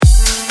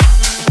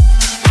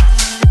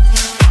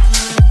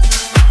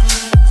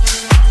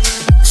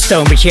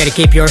StoneBridge here to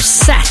keep your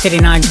Saturday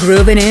night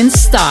grooving in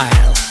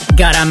style.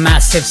 Got a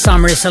massive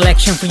summer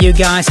selection for you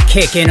guys,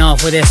 kicking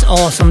off with this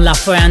awesome La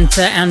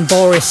Fuente and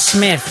Boris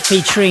Smith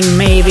featuring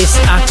Mavis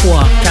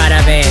Aqua,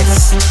 Cada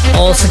Vez.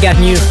 Also got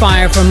new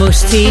fire from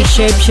Moose T,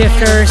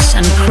 Shapeshifters,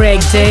 and Craig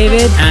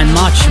David, and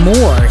much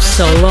more.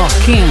 So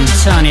lock in,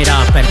 turn it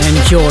up, and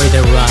enjoy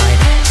the ride.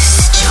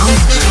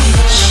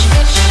 StoneBridge.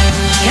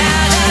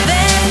 Cada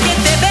vez que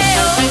te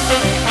veo,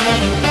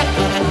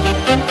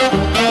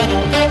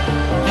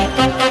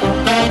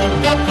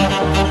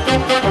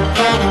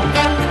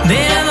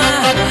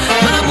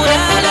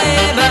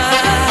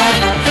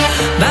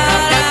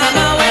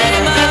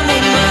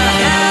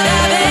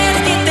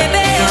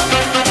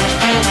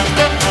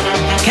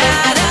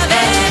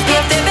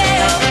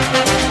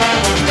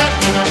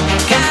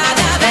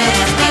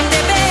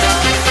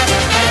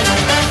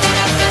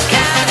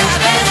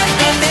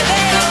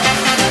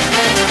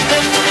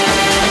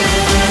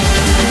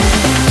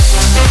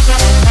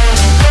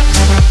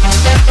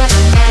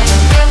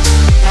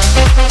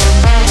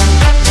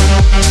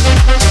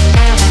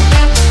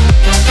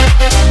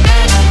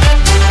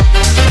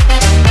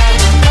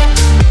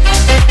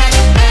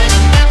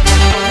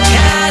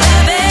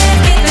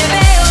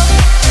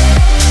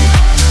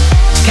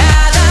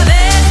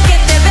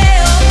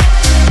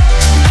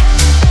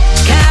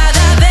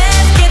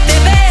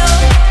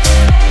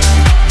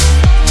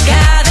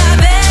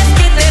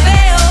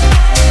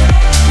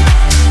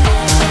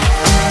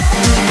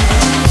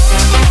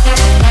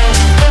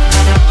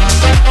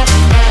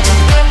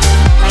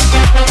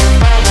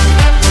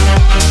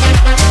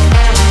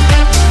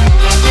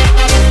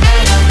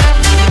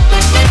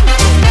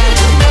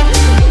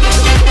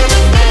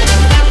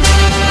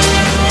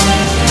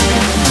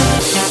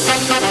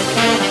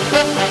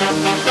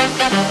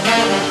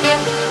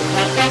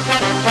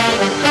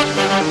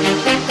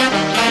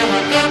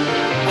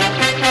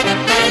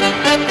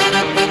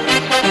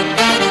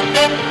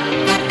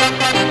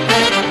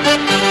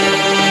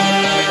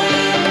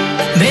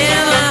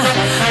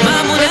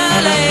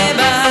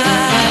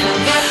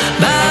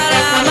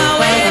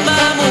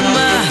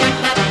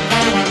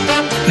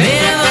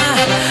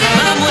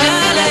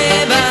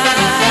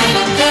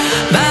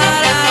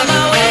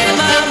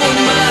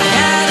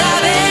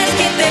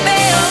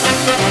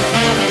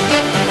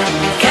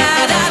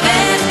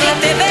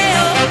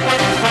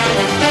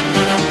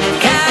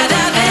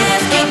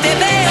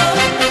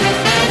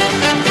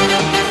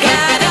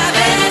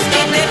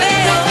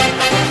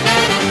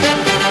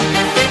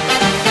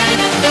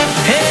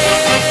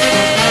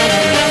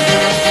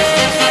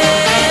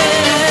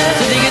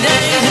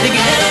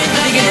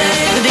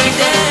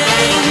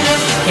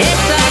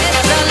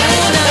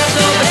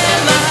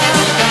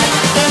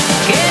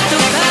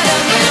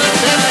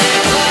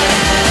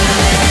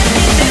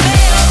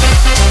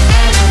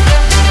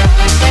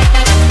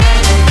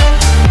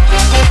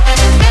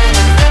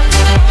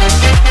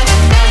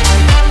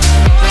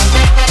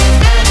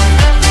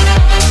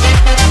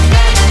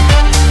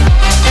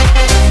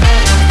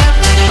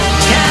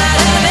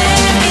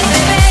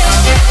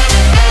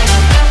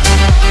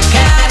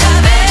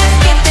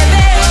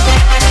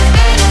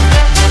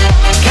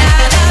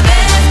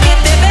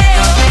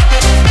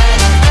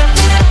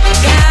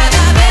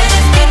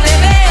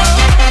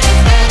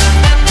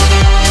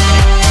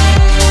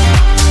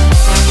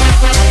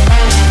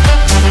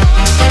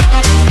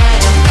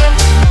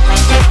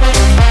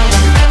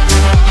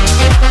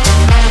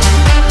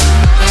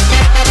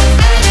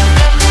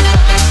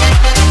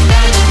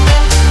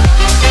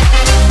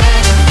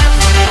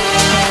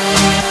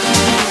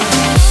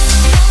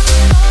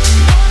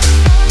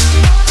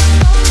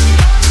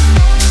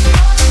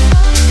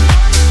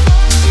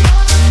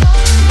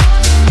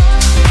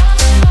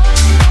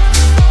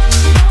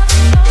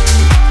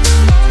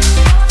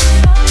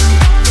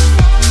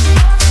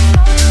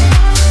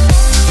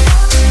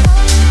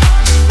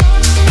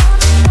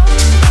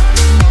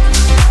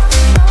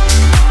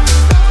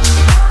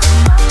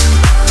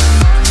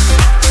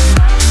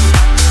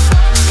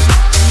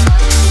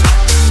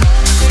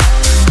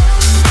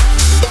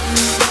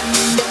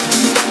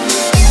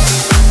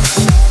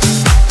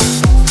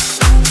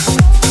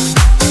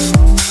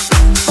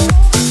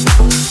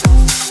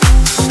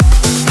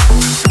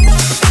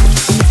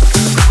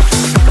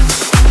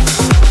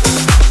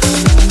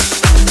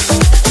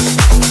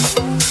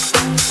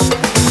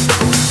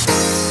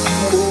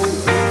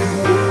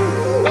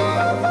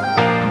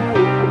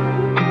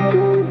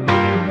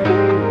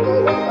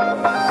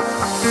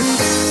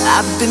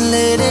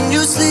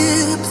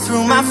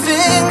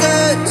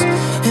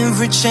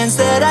 chance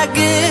that I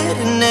get,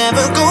 it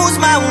never goes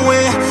my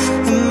way.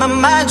 In my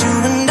mind, you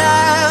and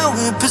I,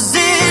 we're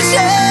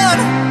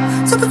positioned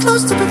to be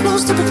close, to be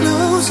close, to be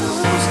close.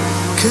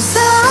 'Cause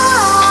I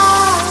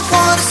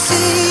wanna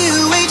see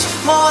you each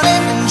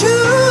morning, and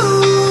you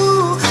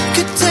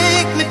could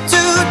take me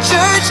to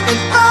church, and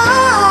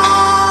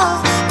I'll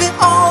be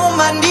on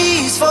my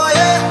knees for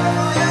you.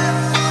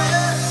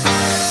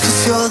 'Cause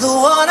you're the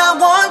one I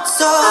want,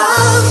 so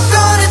I'm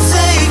gonna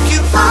take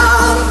you,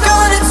 I'm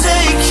gonna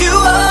take you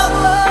up.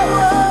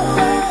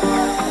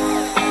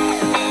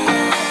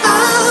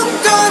 I'm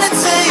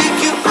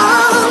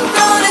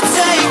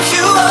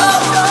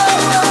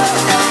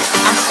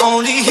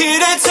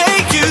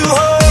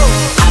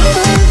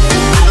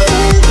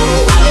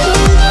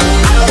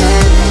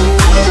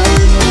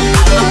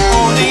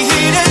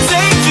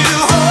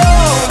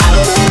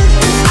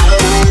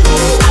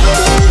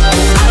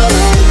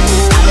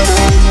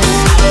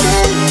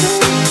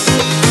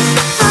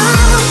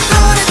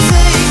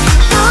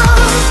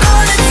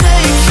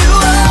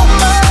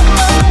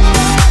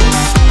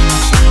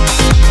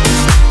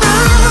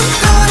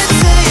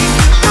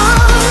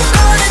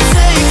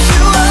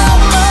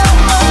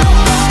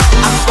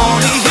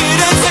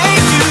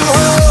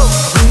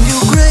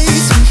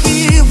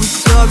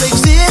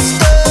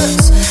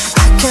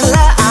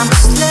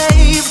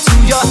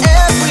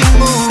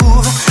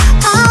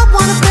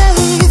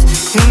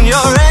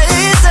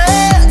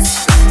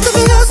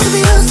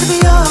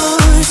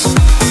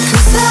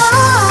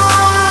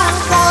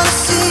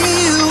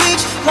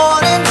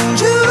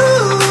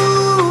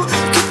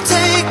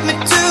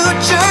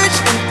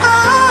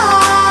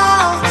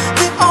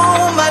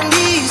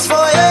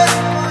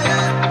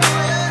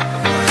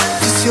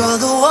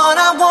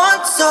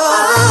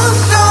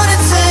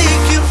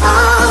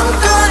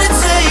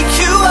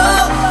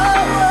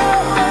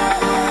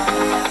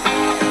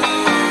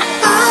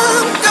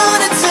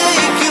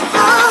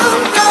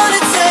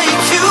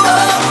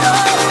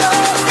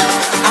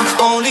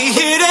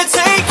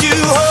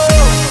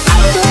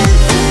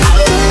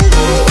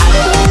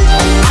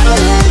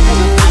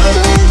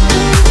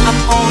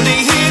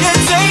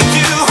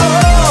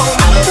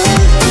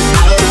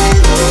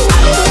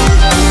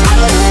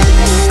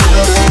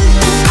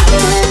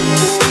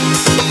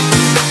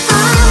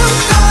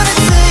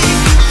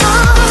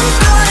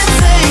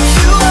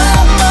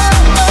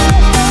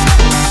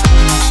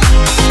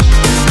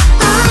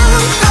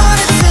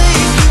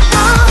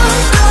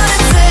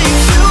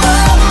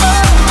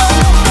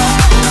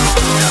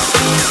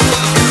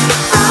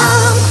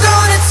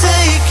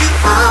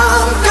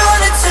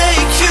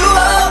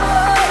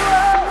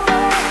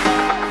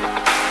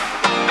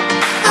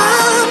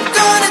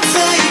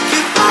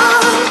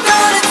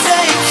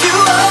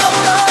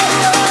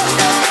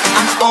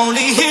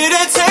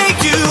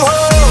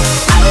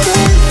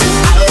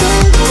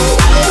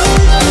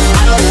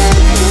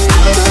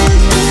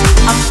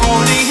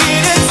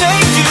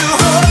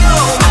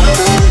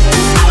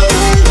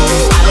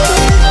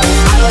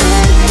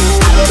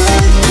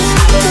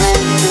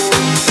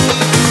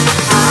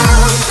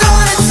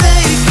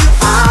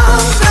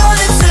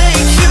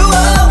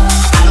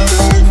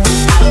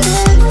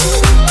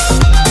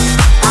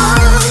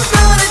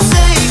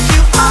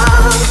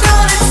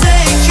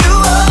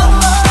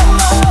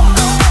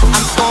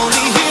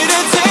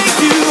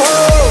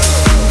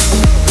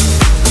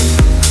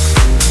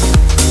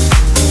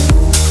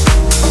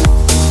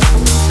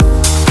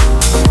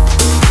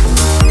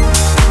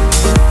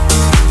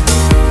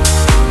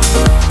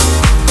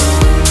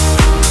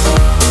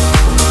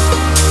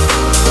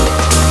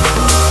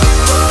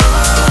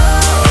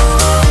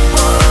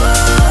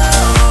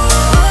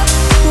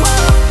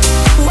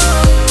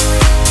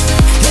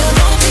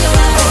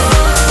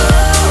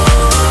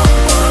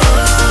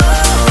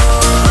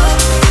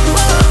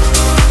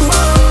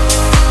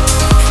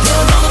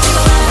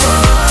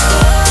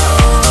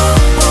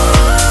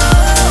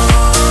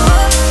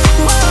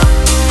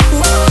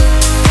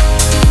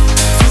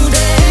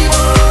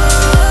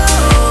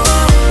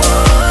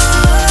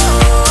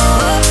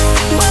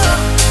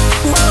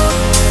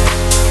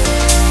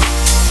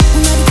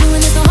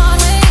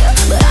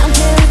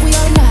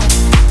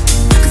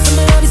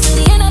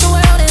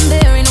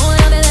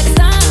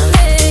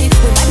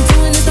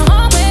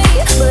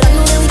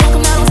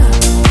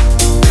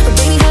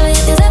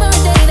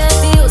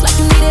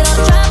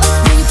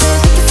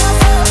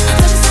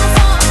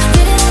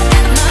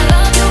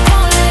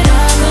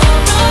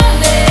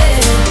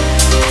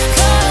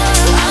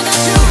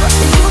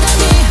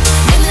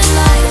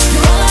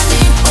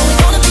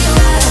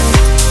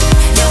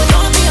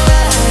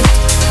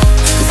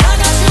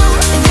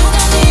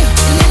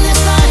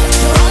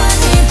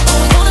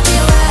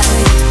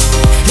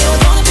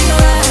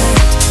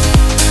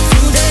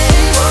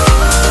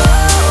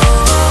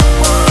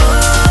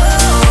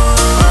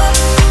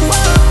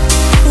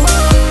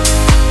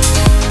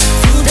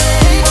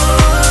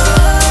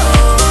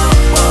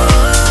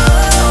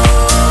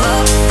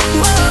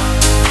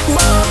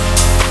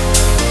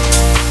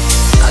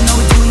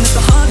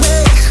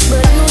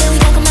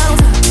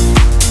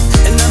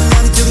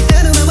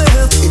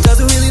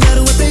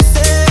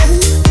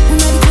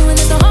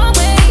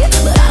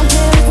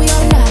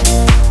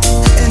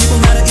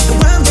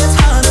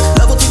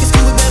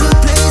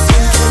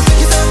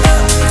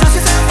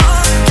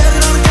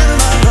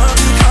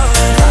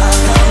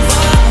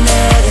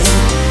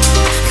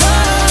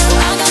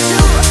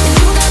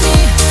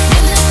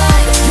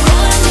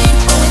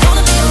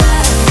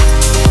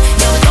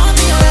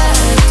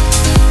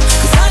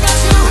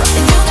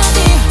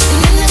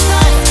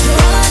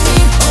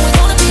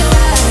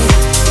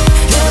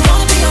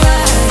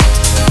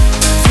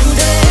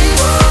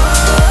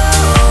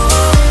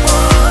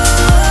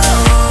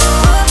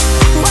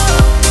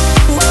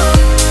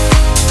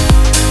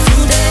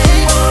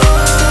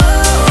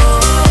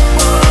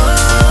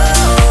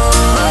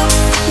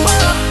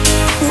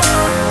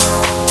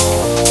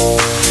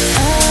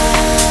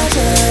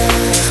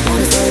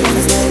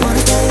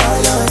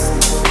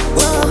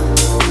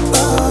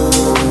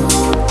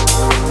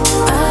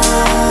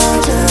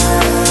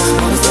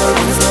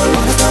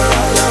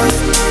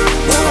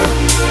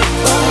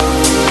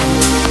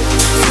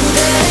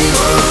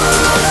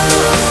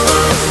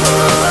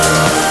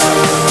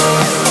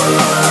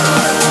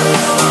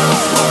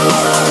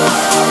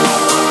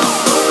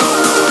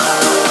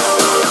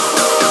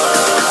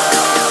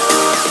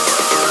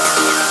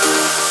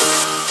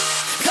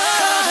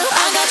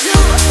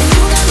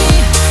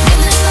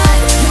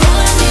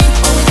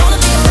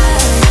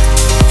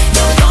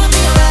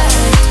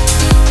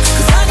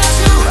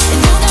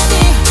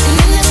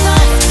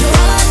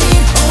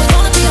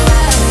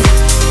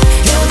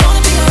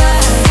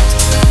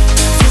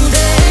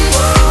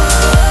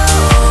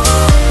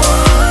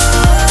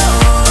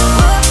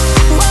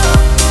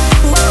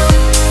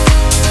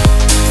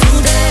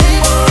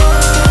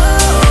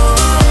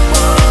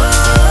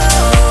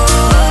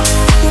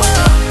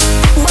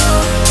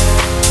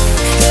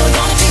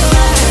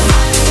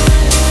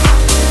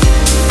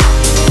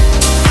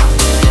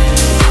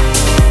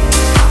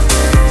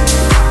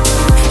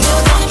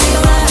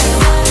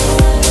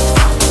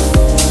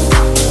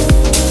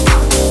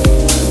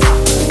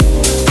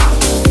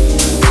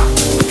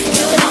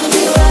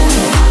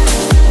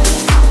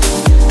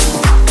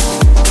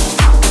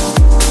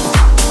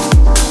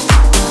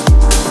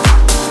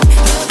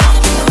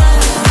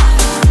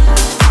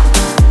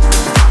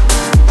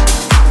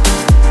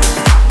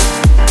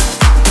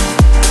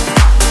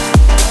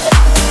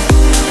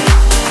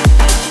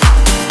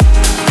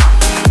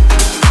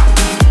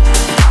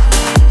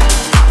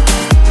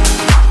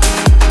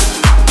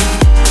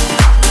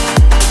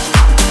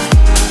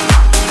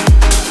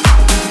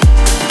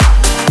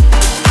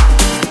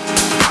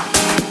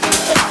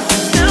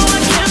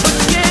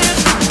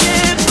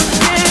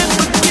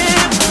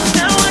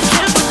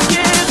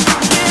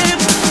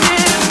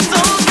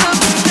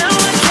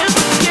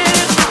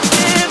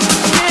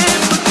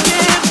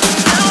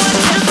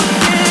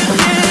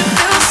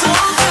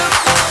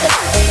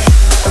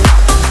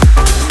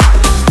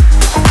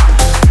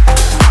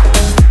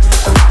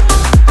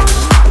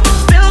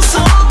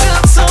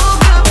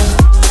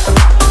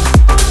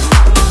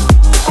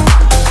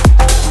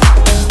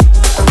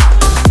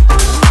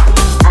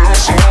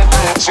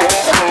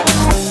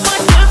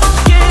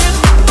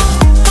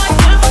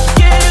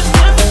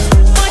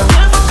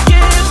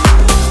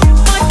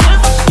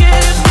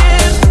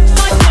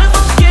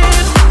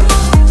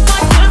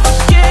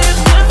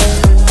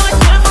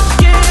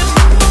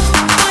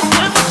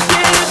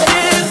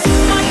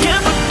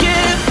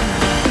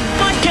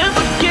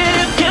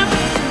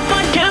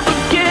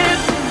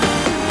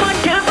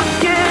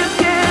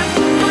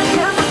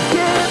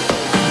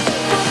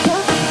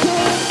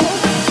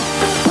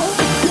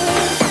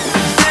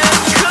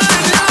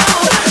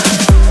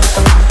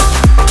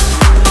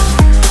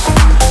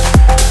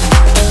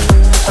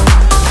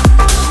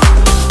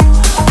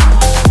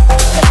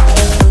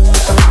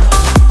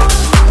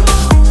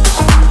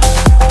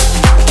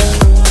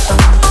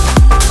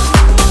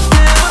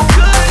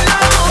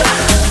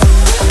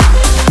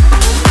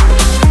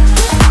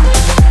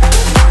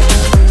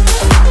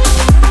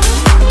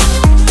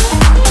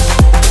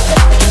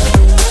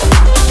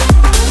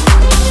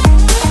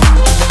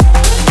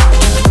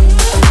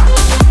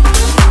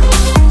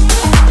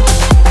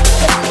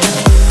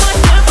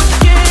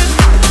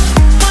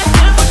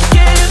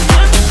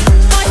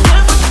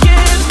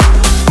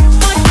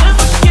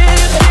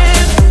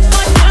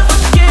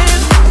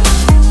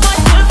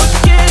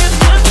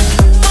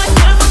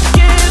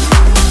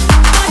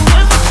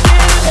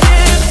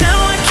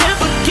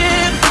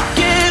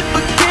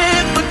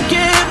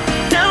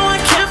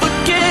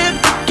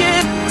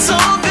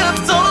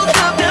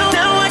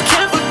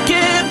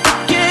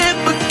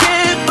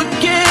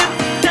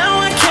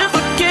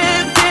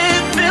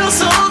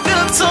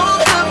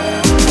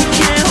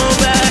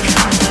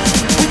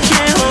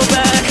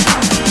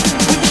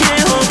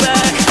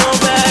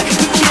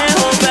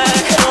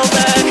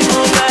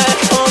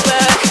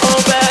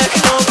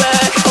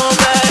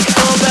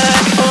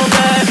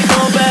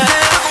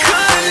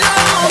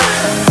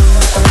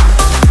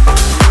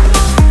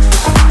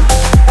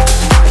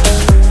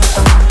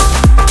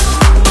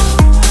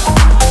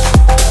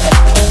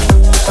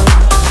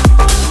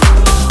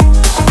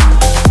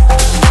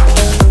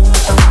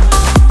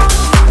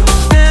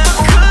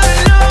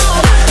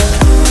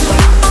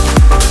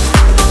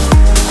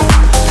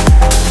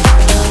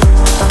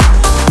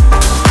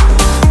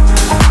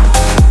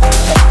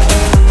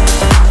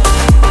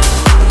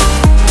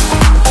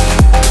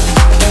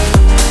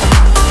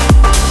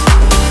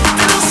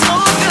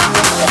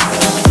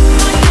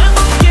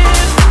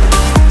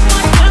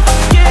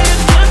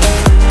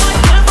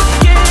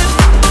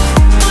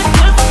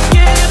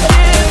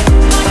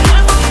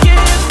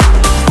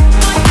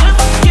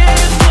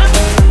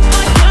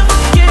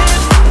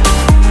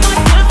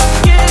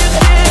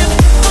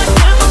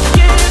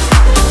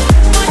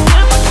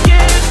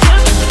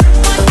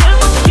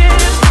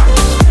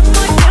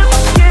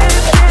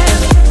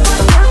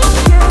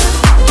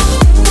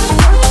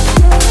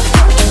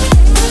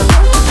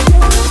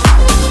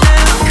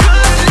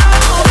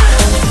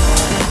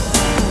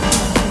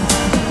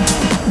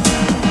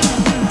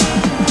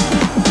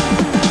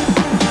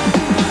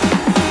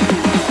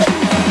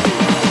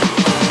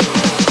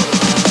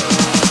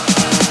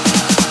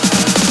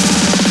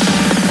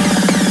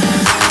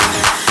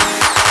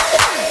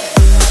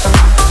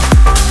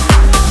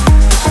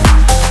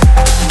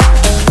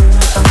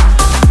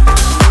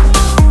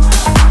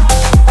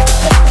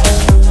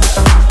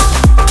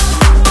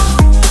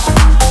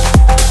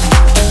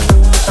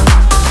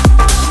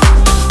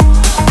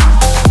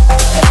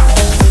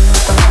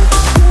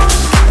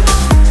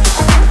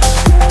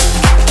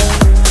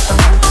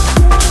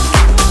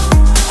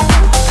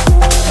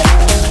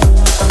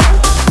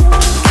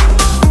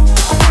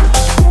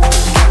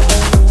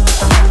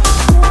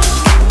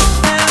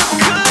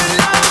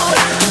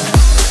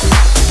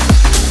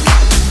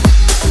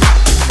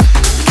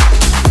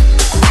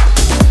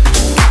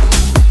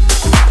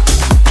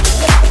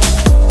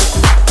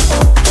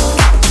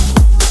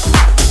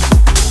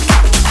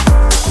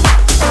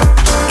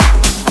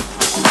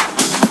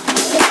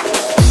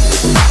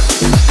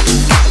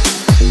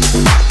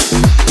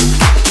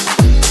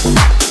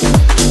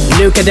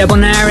Rebecca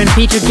Debonair and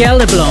Peter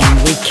Gelderblom,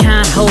 We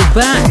Can't Hold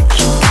Back.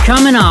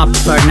 Coming up,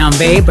 Ferdinand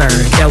Weber,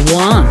 The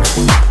One.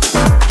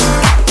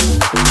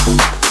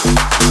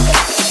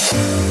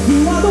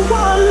 You are the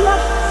one,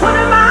 what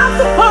am I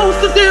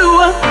supposed to do?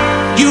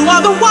 You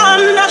are the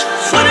one,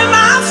 what am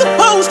I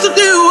supposed to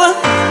do?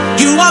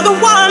 You are the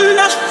one,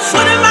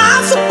 what am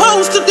I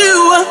supposed to do?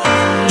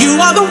 You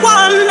are the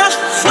one,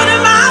 what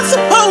am I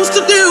supposed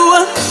to do?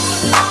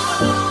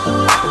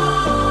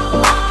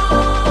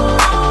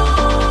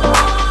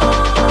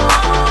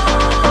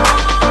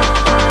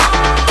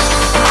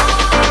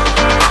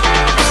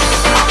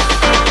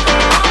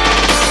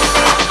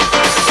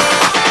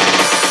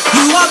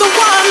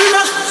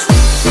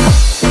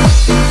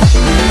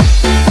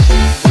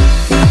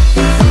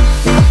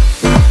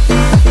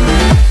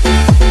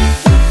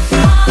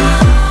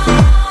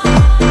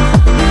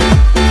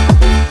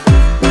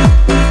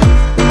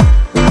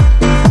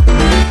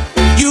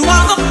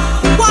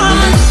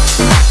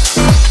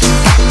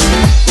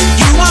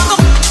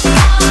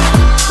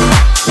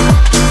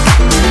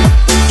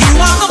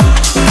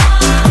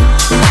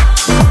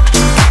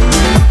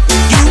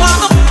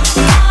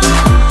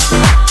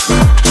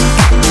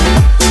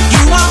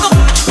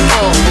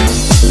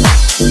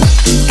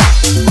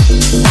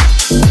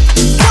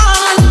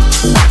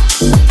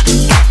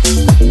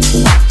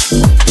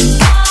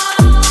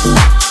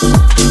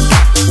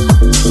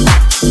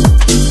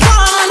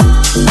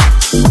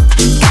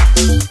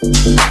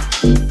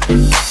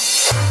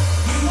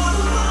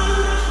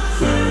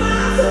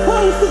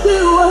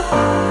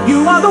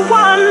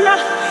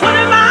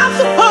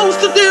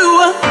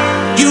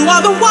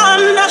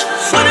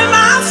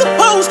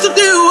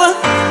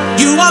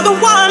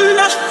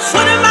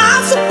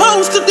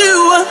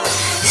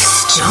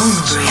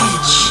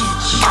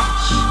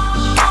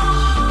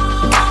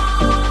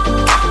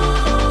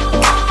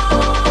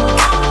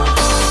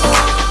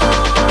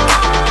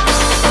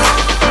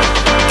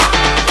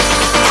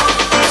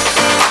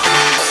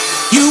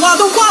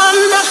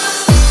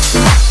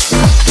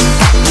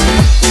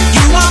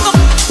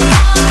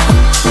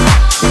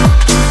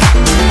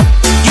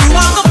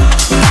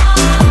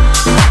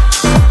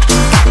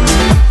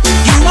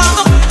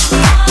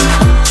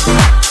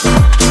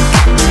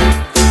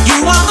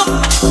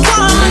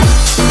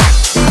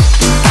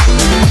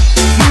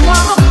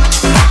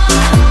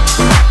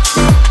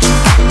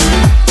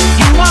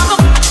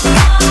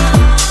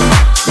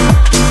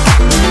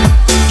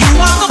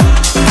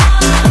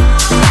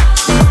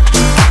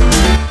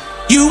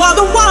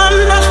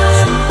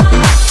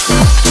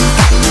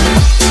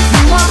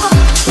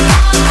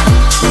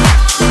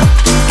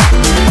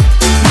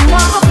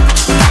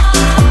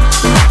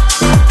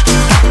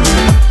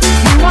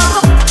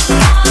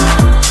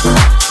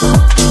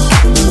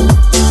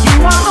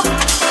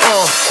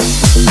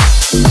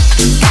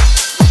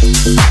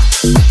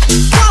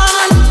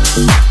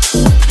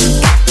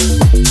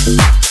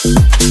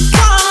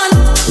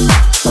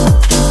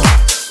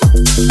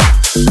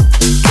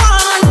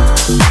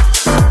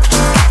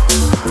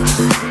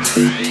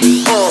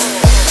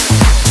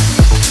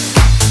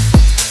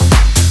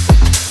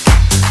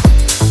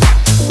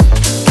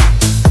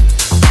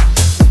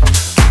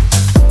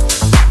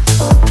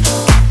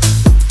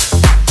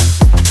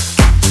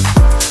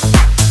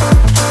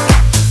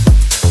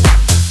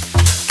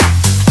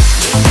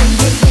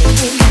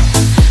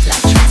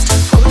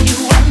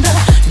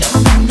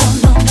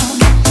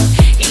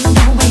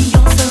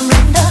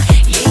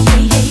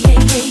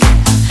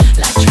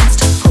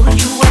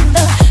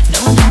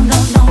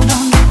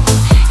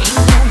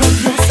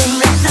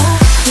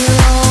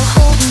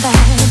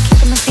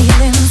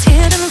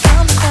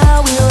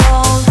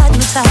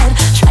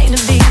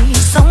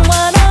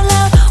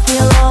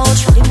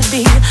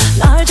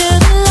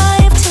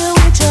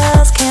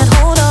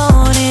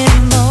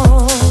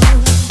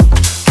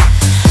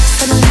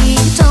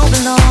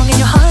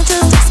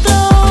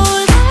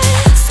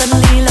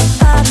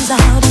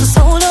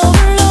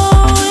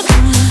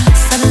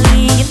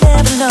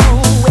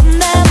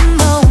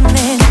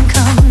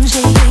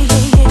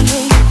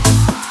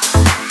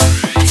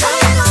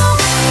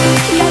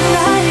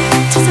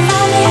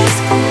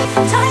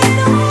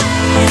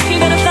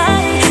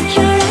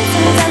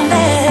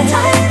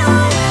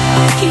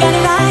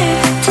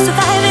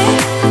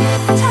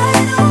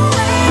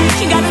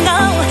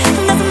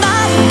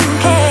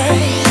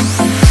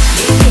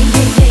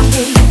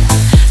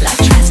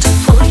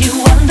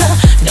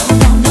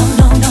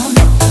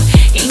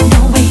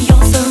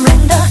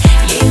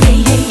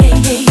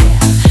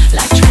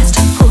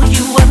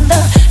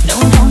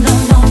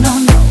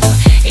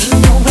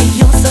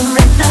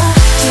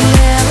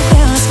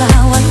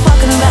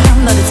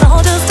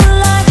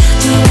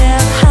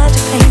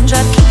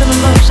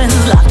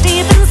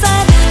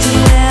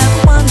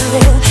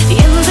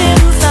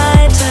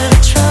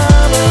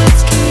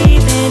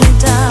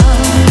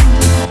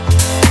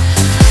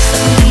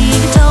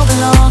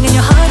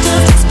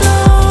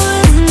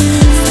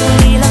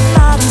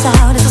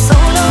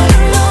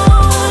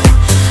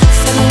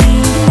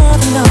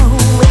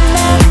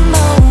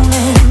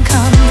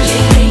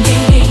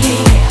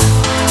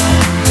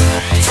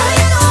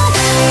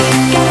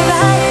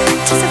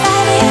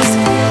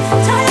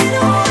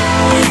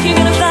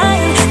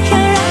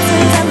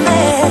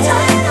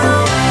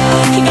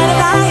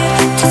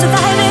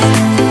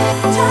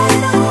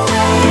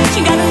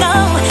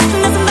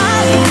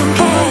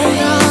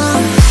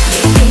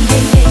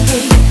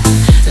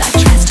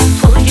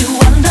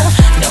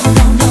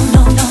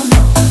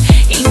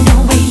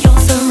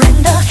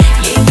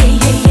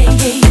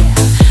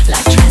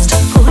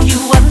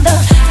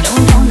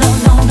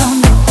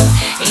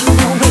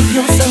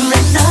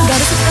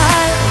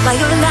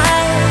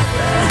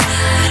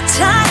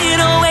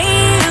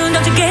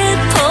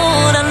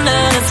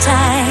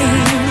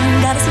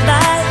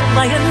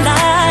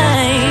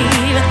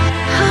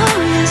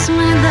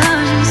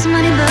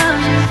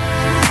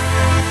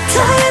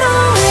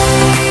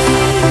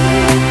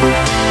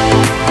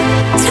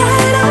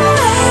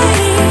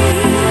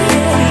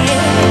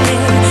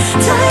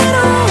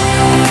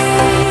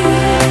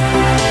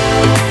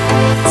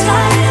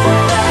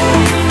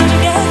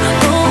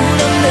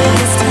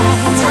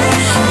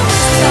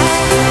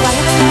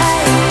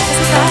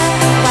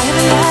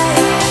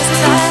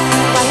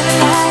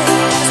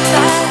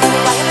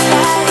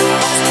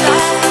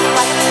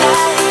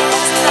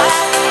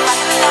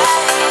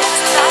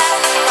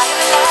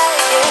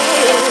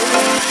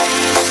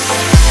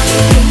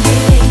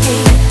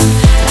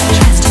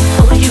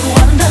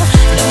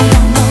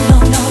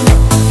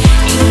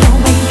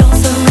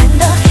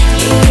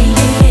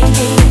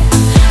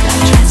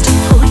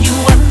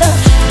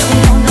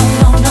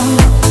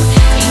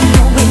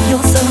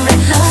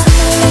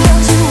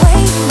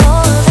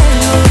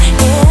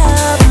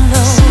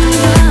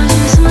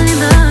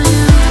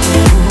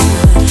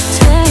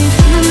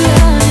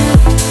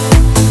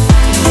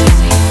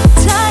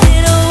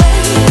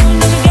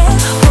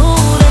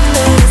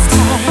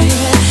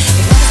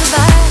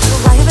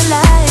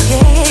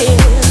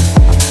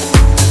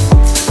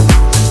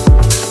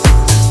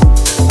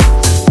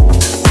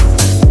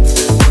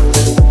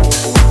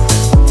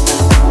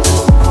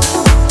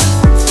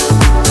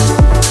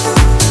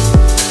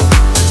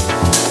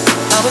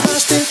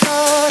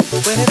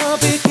 When it all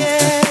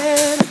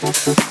began,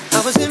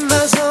 I was in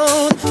my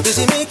zone,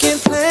 busy making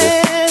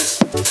plans.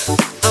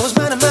 I was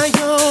minding my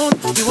own,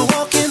 you were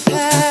walking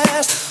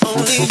past,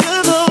 only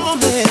a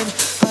moment,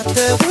 but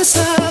there was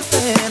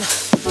something.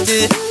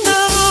 Didn't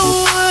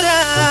know what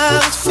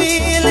I was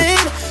feeling,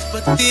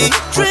 but the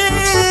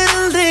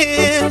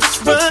adrenaline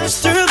just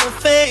rushed through my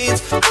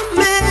veins. The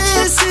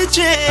message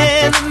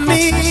and the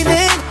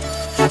meaning.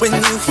 When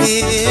you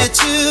hear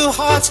two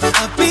hearts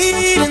are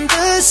beating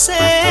the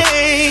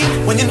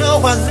same. When you know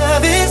what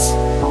love is,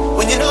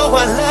 when you know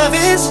what love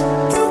is,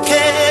 you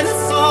can't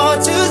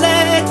afford to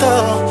let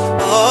go.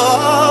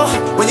 Oh,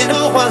 when you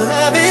know what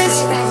love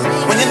is,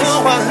 when you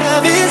know what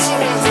love is,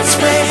 it's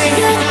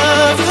way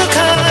out of your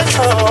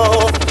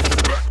control.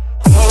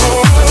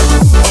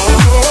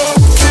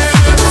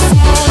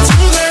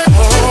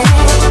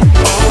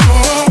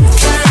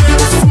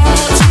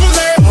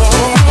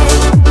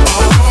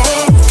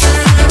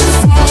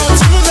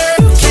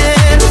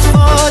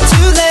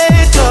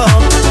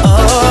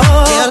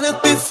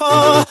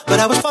 But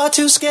I was far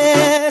too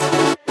scared.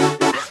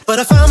 But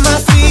I found my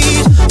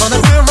feet on the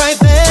ground right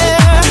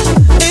there.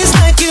 It's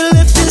like you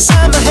lived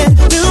inside my head,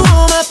 knew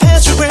all my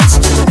past regrets,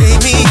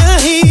 gave me a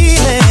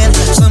healing,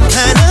 some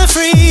kind of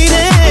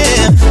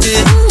freedom.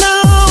 Didn't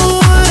know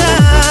what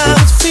I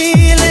was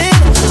feeling.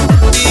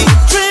 The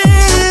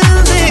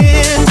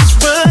adrenaline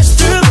just rushed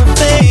through my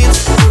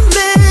veins.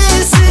 The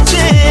message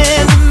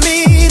and the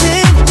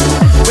meaning.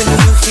 When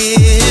you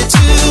hear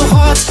two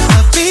hearts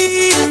are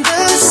beating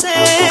the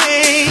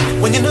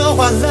same. When you know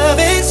what love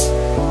is,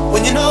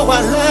 when you know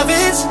what love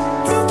is,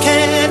 you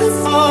can't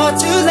afford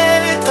to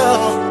let go.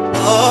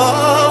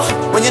 Oh,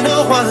 when you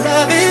know what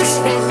love is,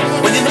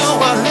 when you know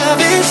what love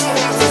is,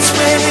 it's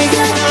way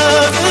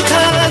out of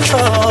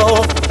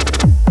control.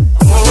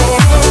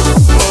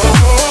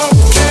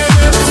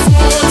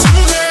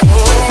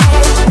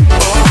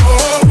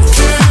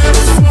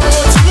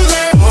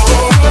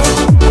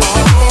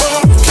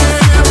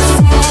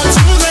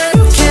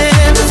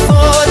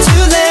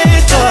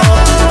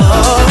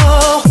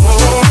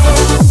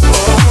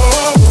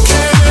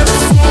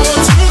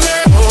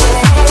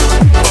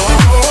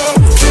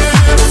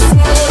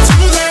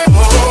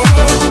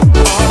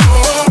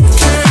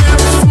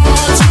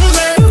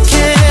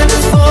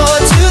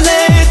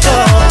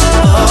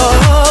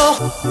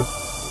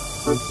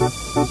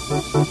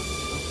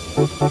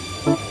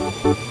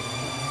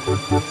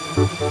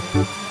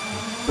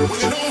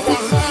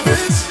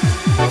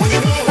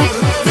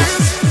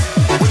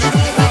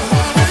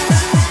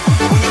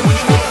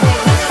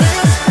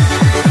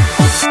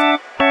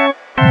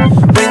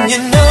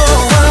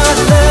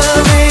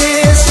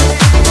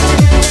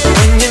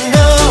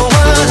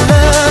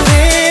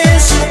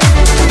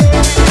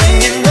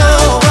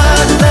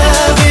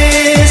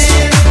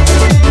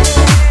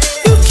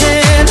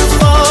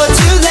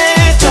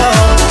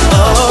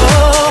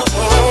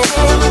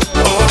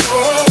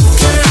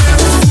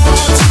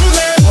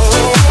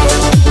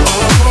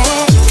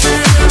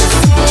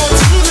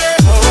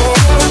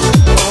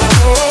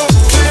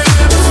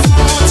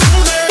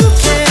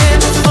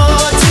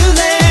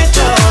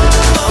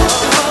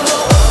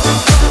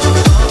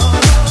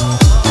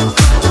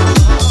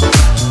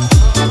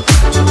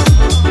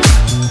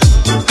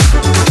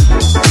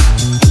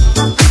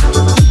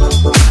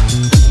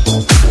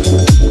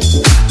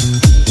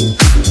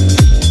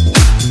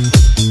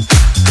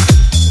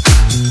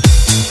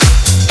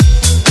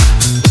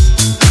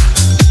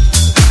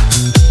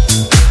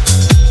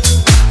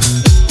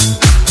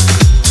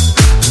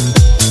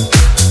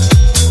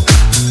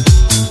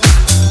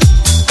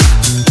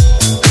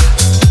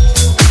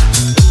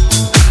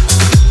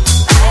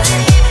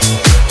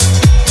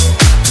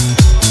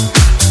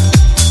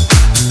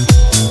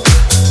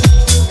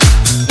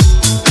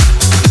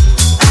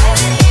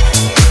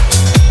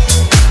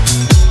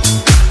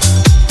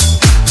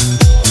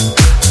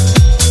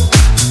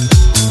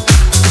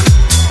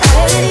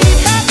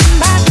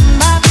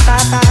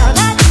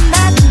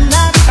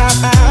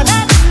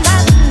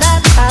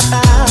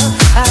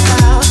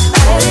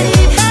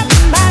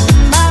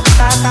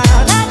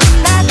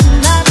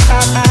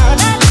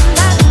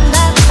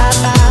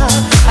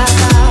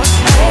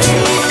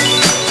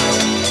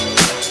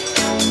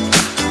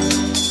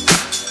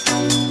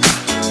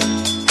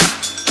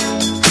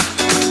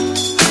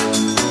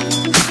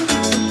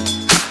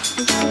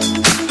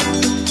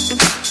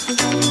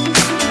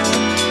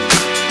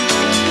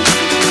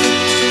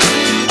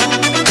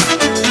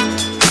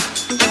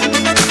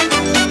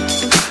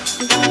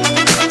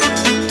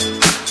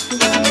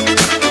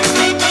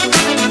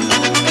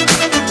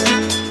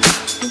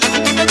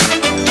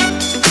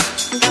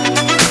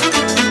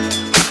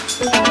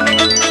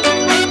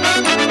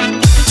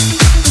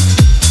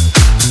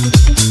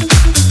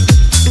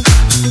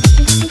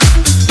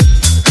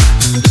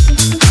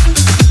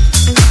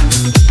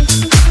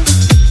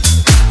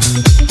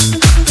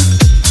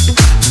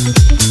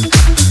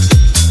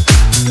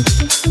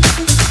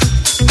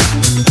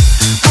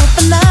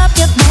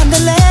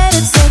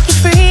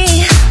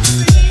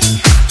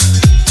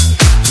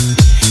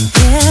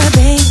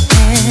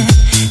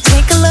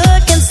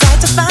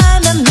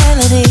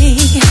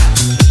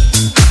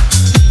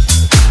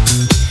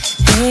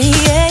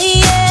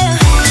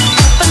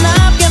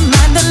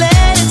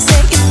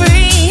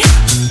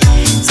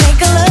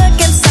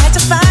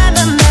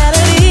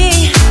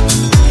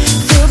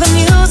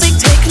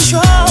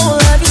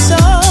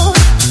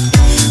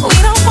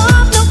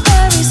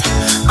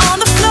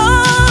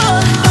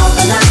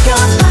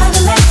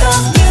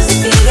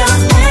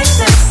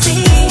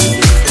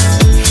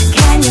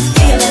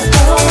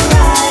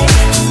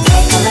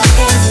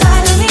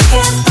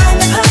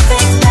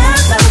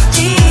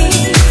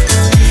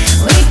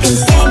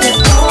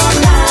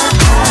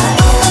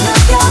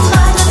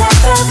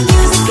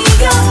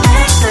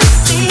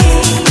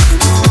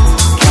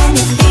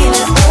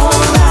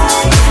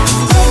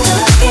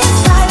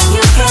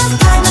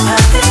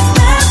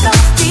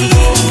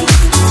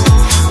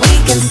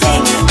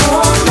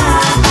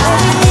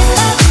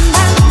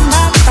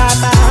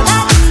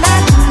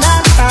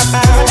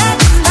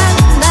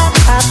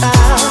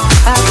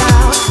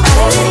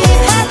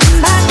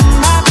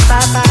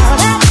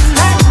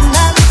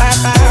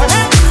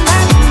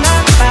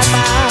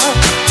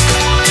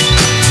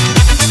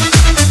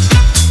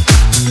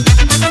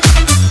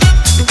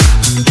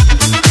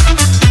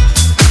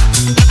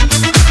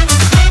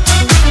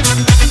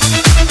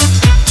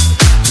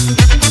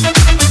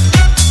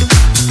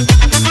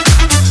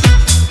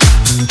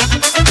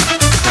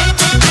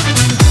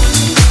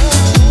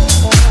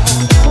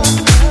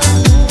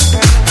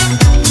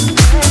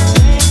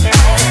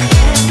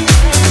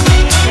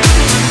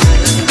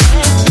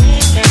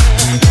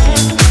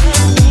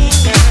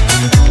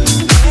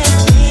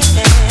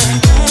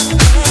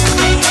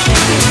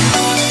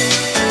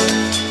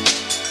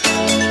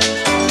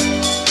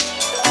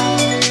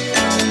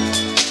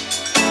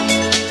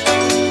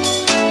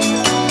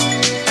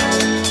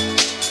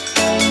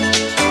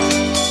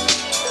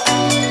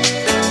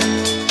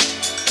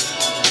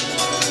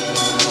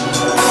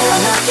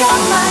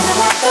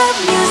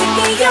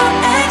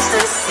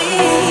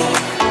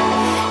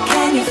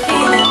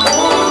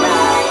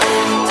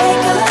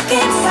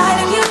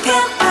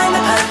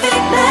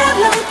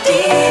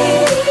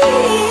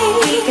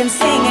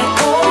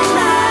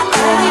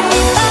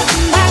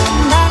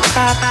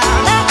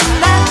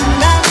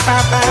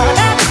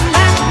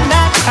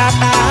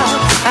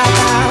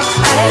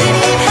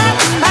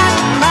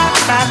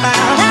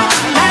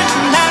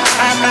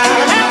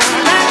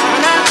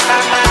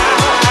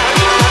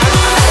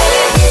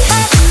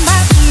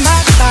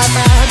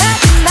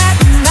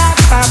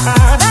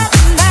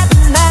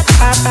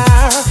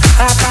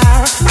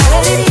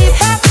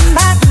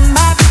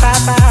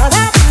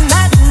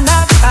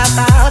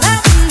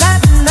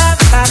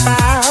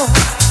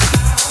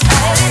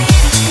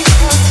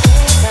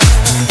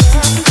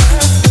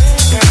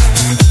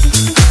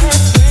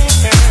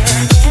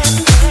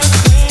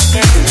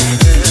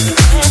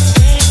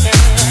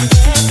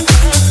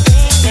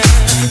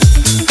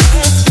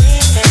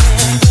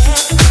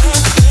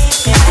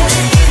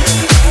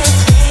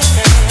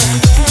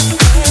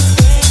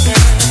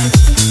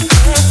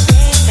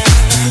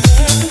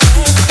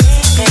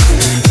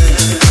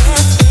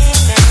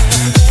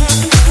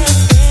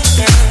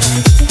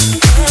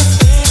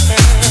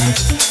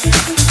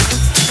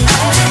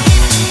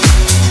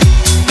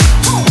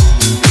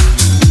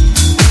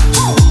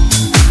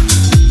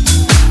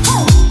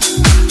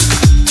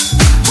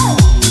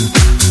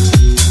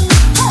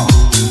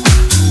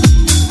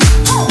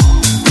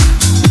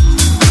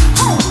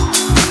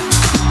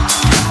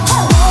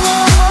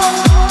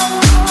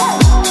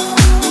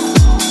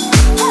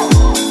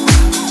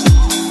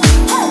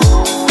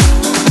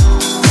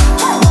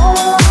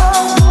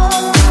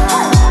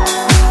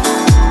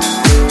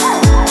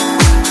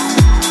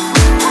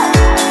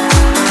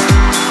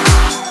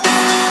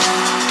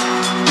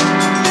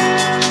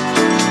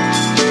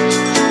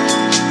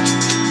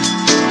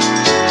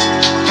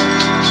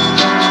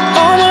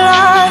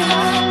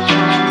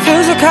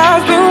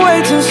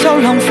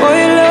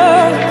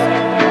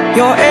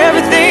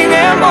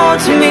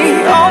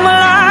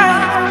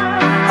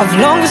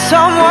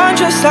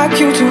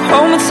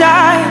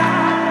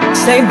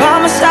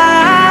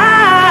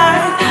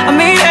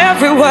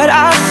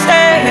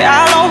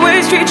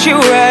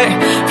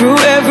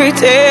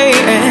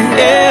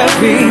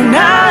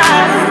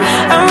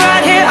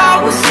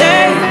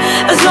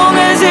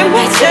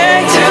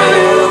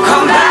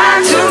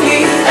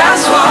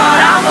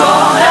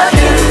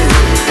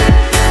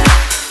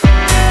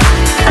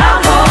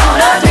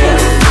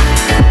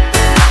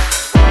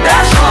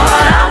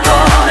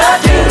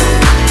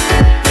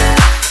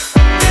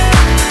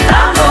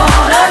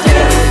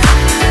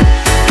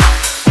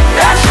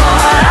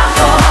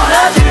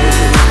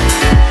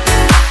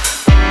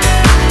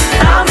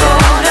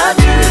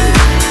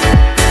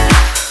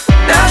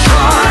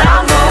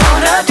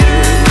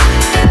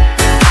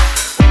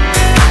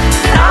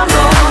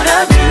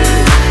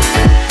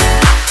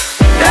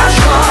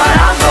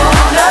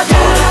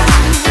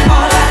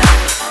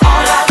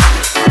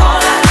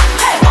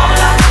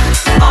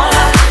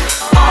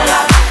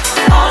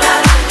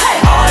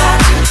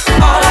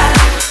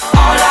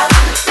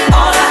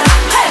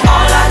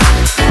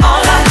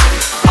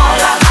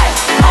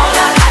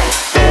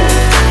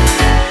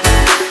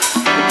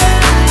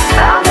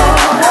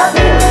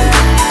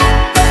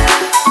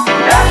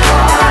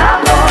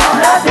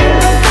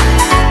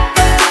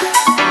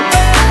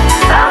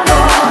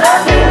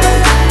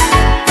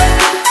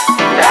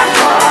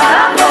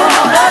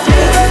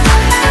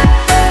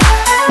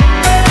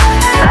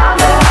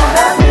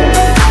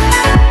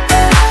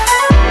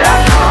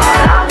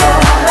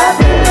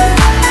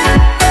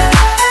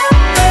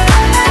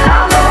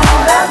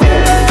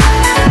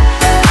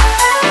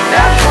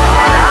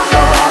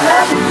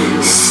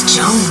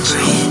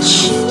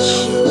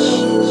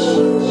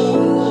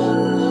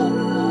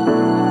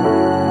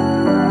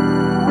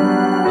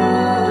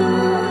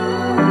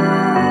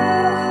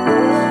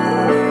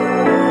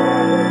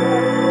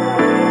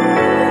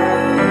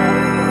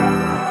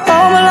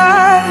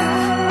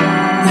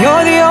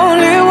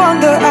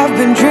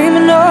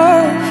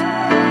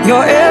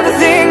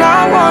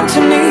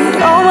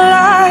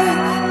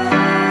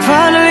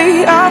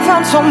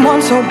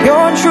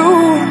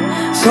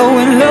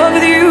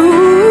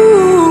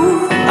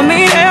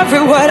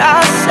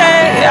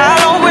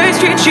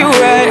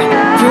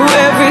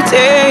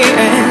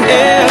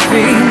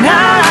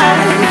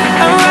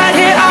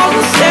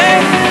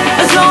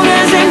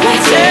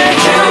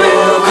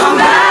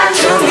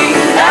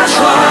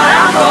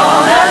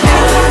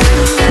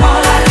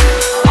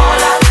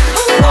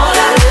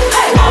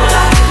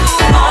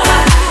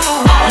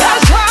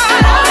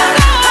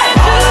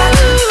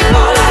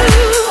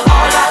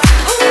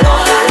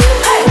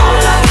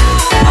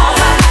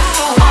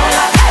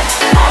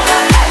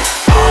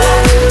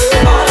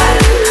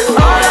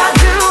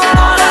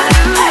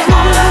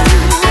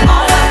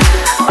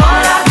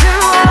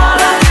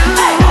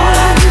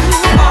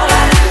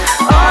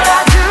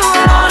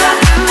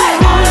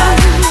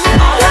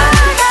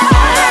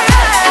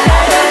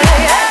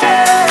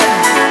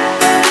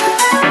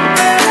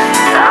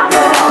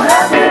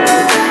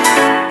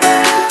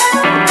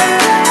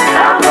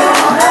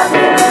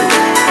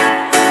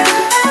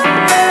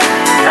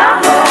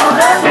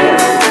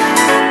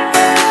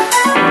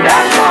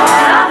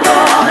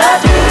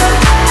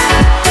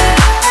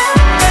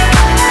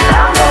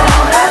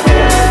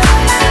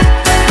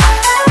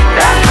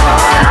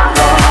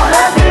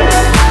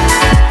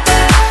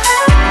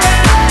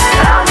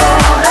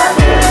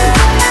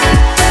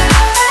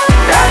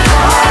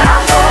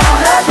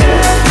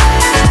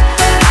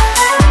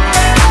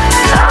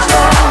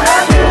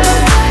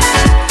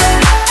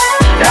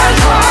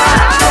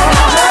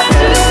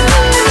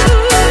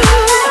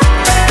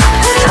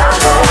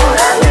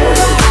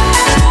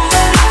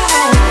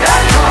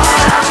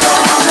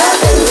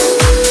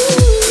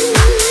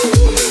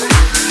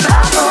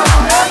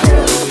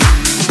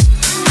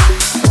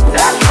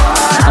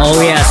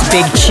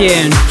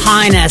 tune,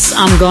 Highness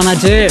I'm Gonna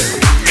Do.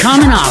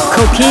 Coming up,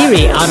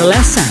 Kokiri,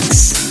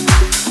 Adolescence.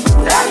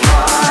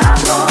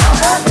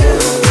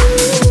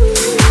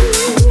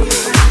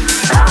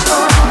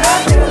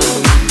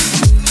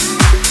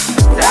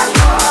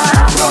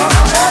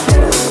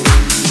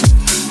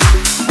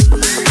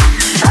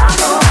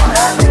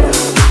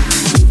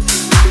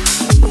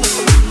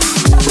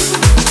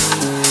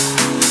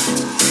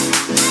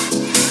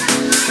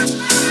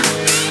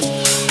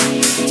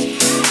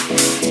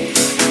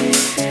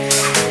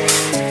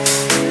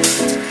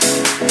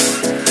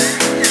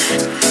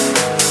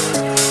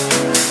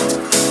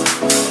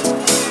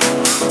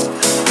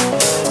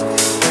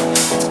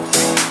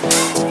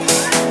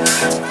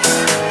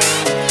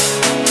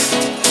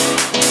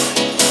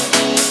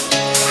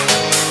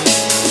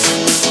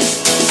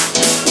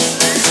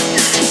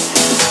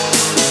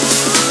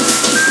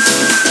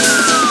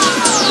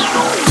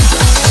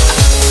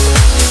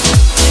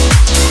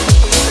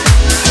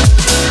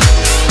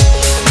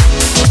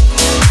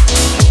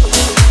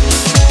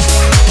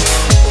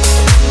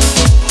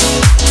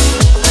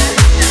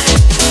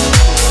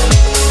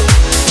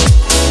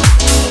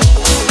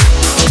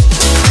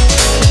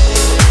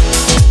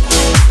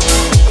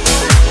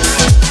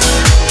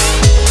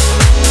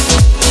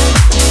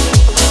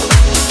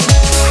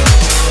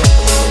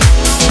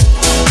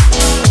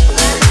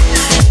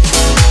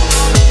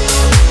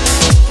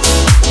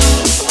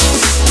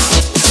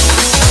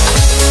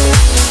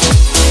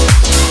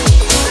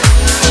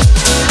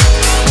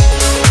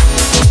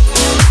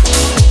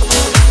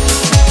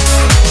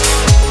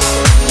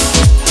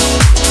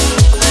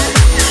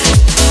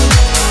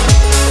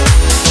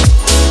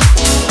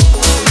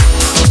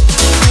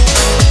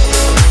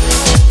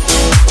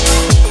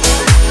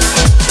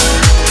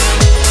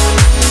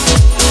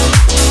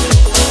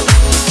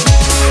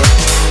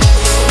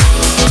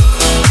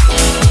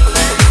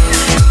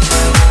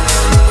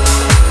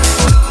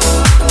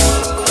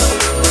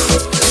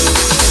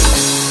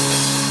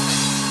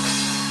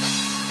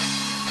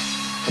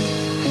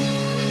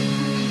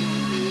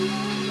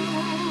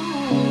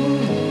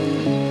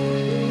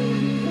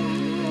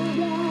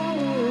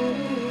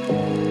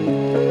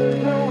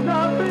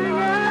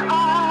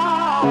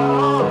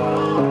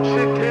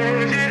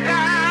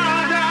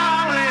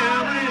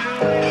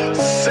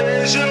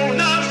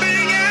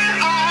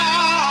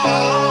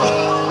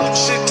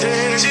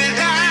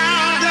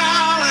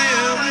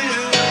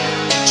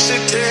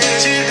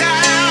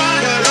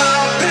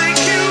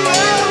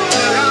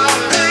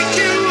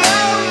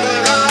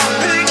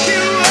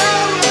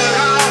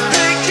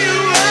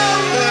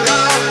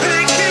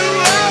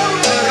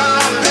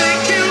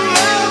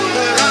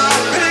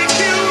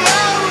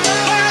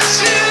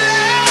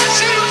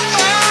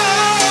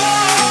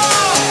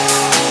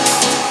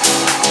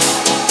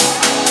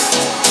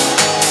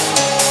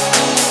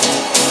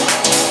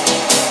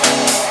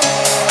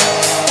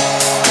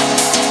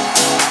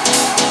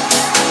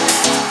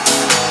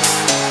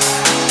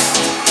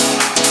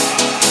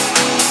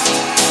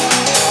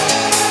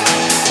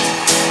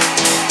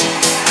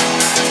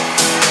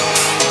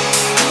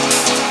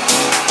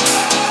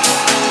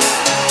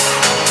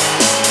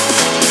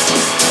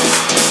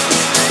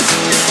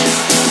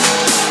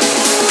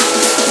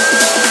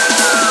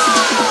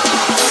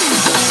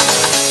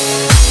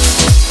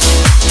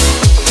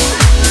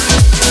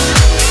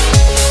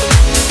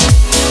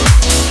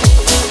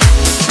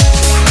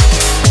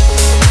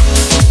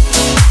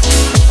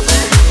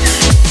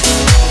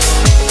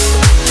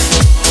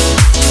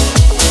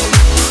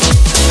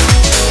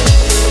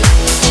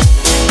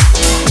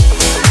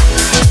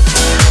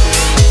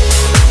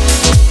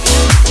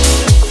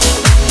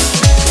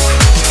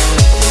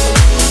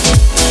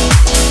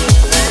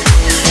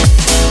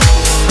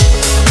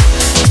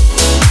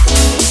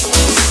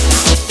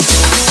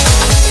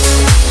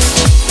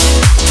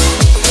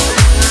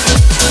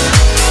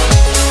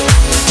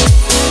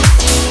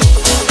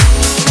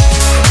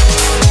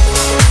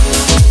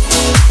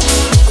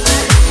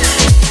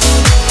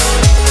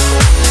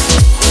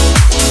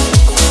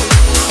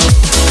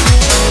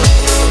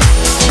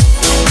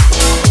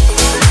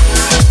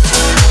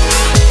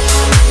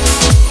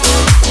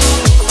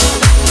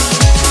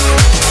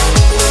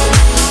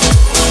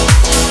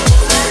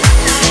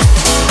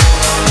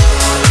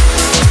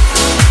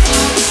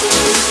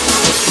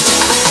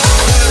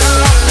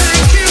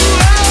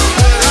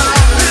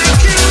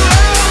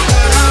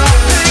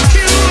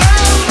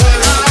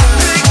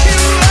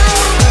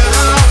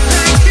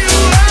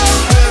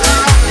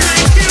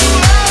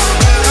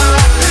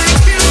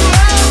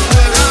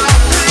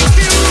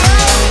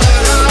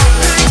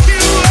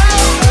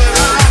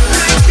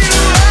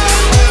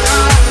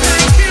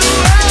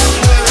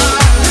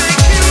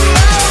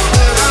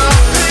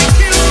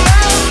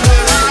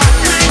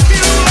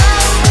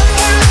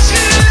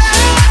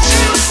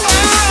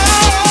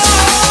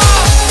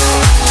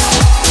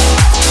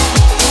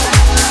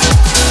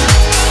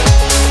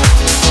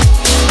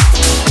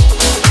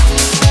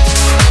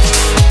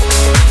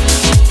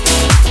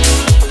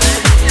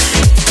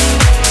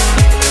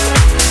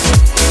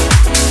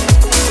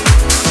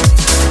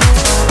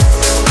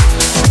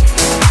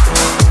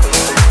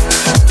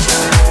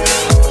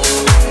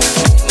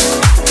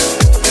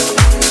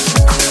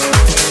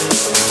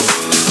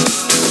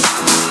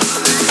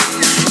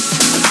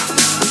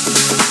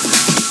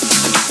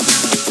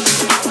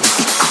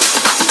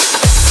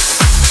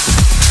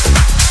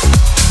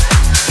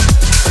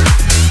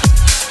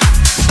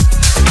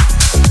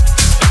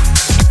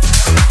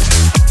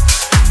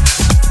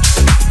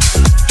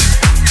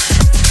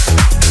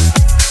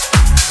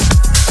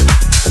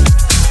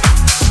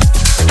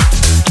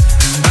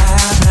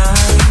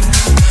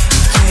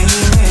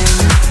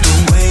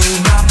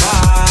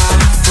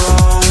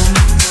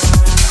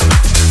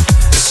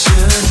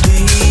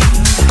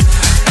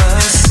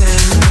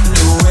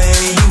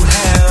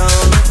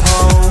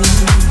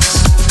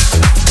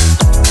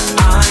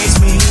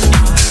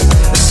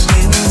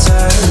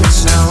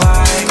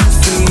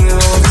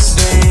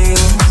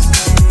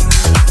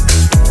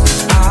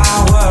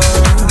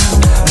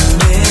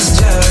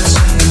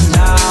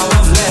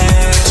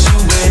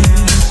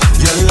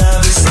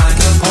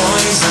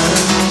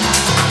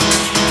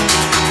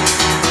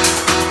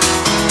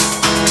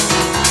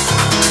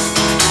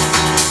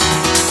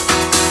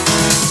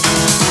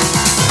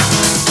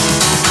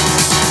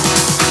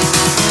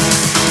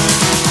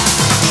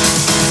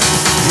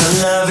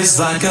 is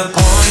like a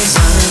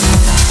poison,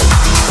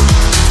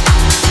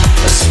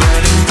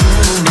 spreading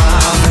through my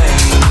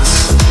veins.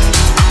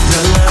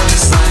 Your love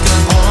is like a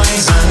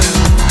poison,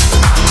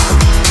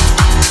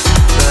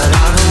 but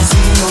I don't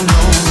feel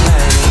no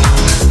pain.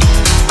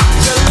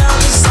 Your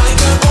love is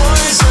like a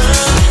poison,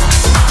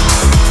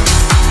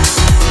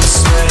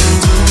 spreading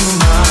through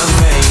my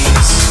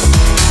veins.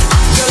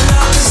 Your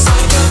love is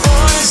like a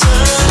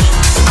poison,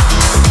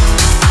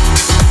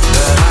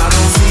 but I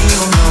don't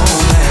feel no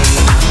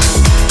pain.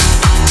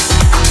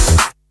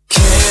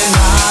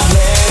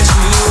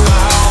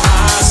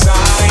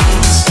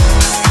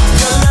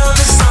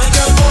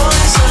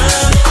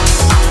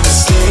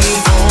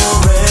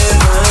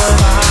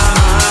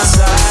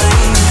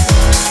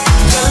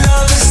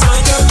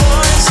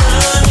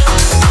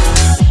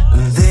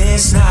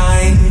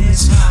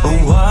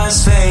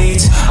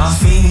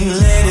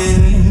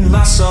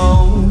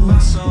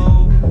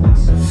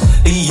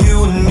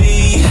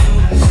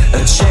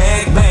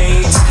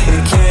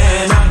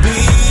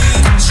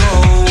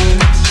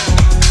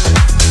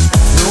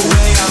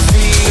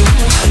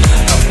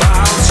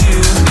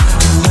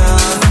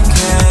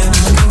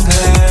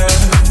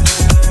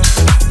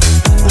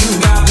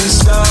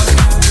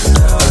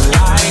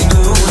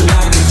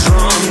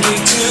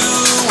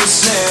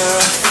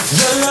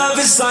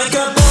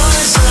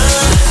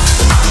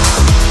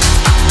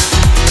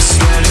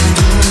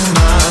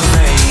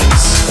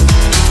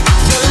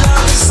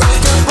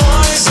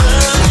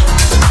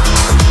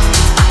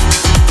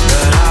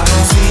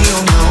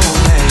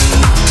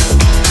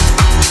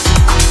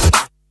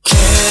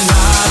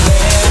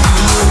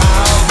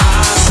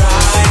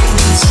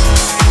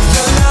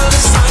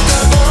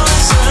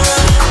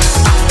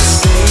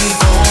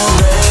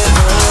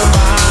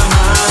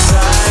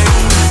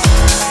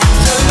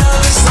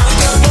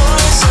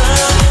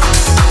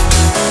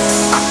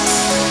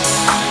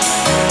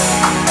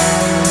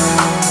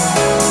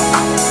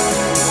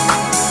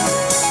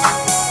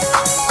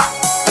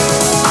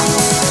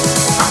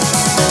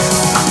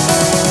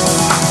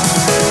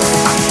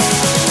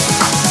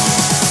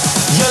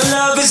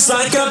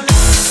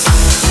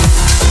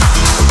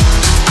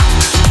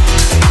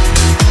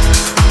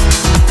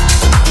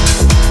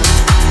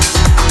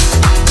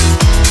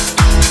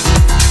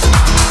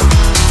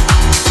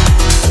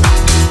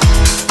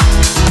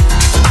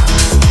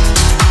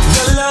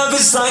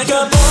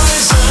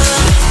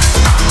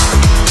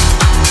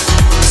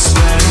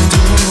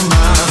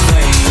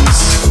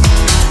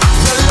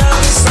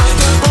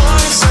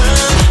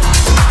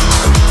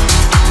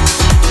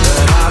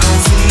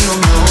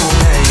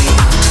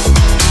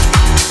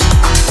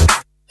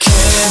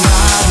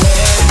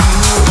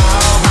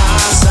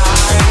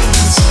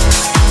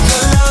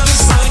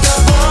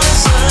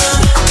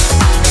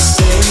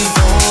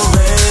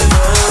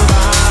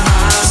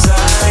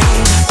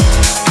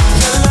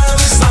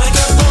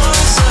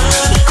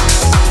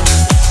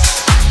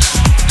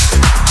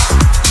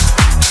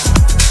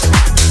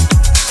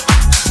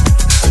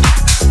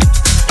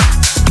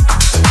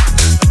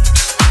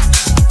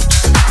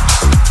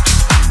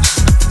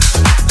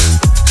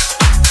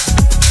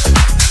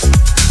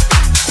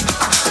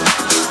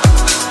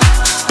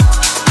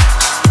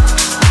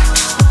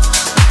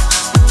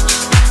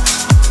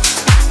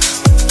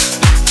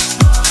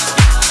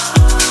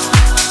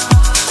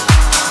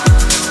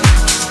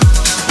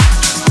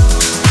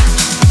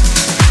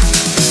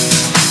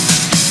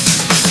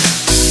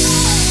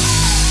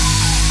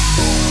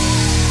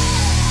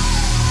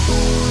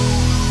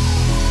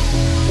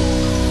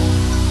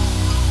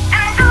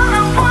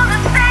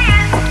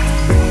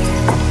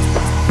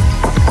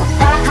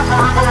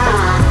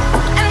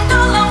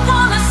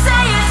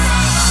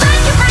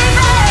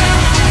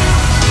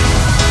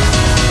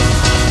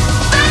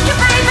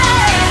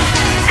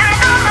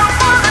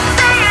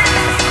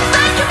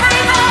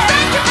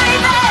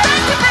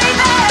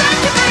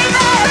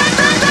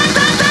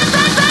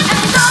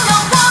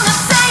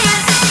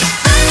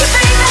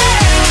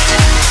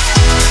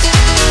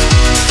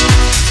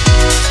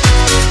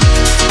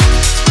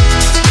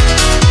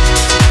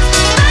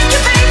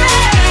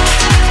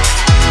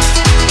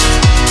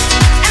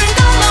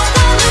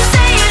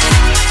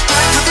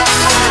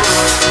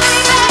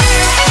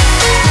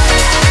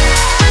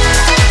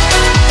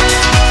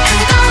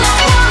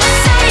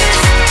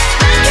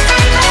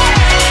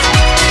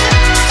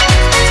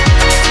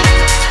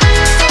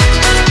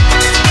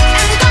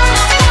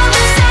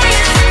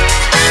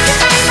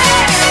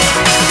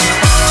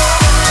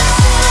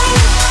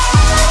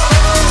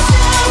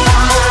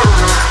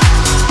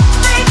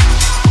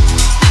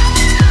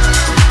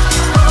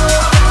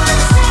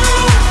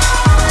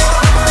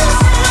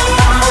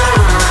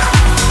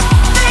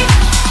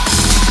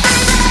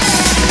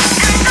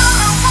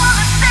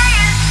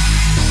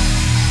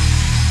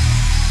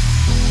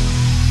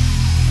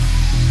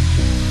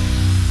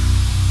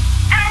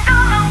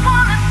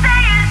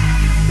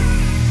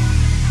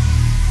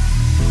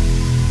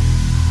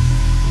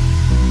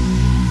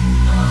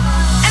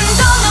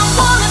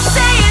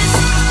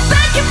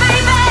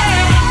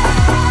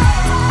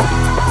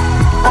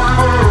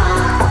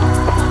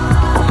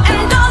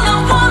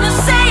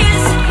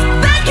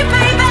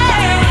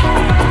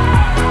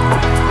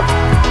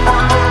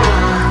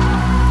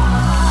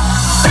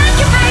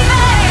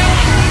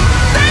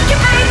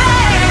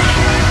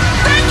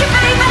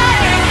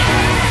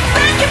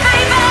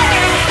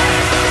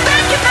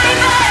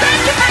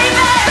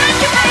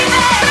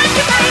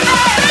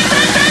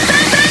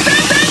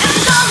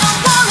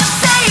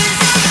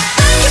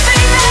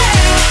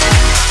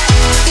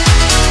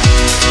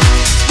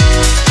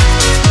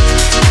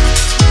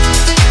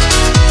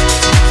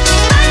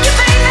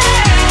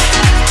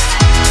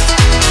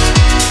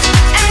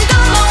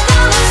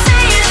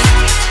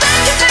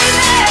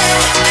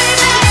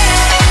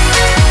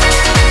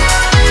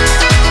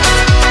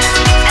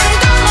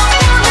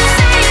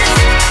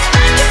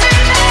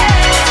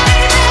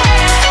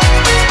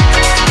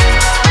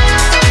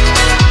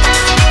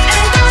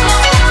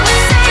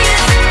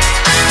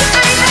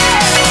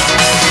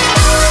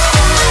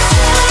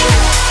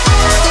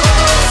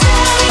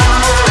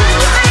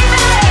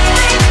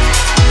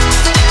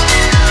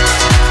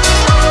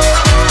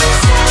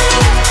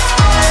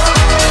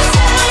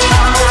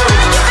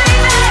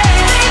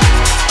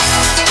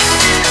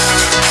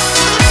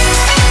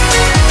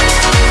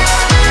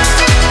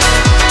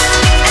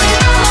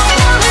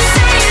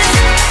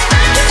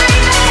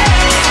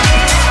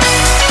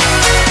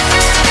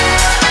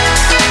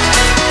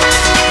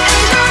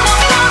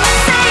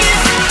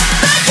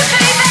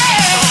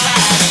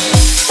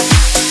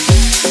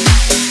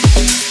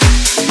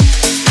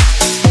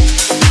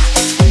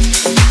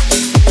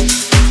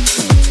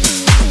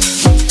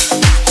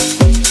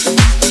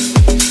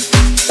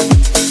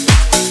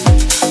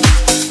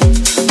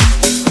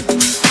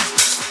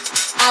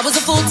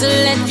 to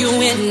let you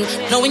in,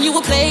 knowing you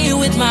would play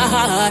with my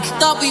heart.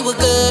 Thought we were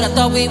good, I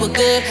thought we were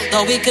good,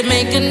 thought we could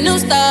make a new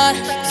start.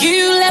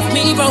 You left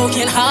me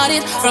broken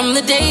hearted from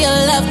the day your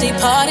love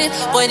departed.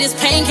 Boy, this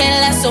pain can't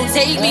last, so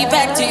take me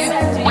back to you.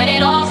 When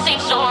it all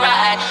seems so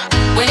right,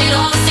 when it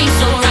all seems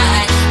so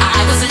right, I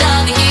was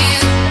loving you.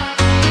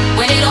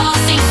 When it all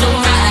seems so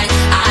right,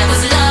 I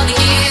was loving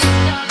you.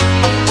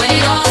 When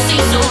it all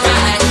seems so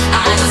right,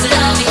 I was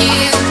loving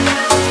you.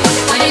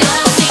 When it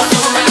all seems so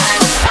right,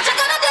 what you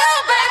gonna do,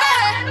 baby?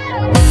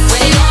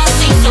 When it all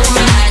seems so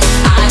right,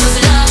 I was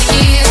loving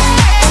you.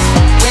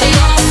 When it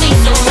all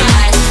seems so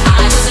right,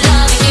 I was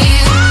loving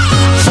you.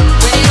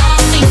 When it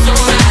all seems so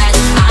right,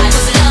 I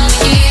was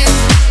loving you.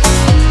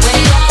 When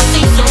it all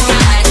seems so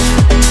right,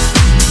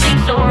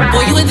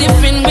 boy, you were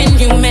different when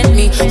you met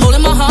me.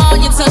 Holding my heart,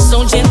 you touched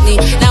so gently.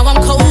 Now I'm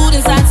cold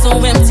inside, so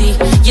empty.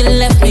 You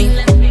left me.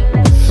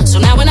 So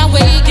now when I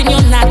wake and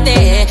you're not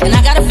there, and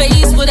I gotta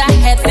face what I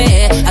had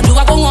there, how do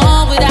I go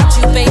on without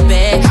you,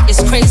 baby?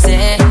 It's crazy.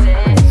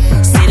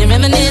 Sitting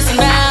reminiscing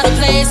about a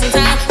place and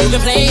time you've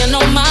been playing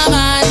on my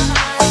mind.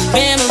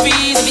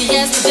 Memories of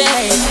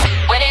yesterday.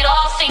 When it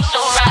all seems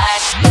so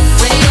right,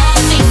 when it all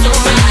seems so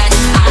right,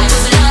 I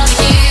was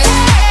loving you.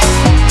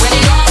 When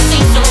it all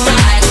seems so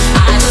right,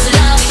 I was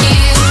loving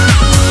you.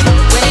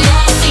 When it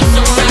all seems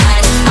so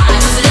right, I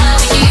was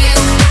loving you.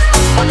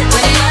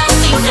 When it all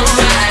seems so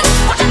right,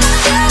 what you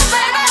gonna do,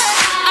 baby?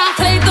 I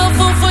played the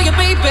fool for you,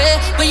 baby,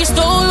 but you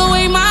stole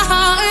away my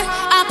heart.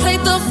 I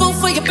played the fool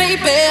for you,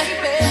 baby,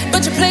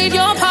 but you played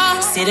your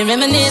part. Sitting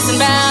reminiscing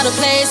about a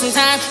place and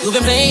time you've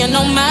been playing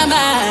on my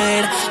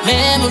mind.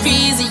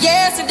 Memories of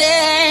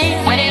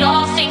yesterday. When it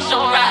all seems so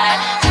right,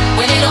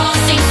 when it all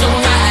seems so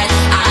right,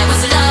 I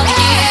was loving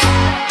you.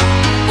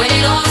 When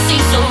it all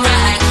seems so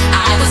right,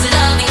 I was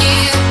loving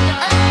you.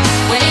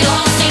 When it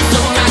all seems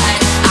so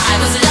right, I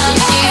was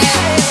loving you.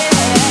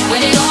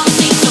 When it all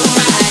seems so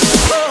right,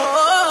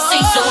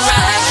 seems so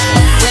right.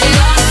 When it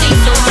all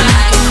seems so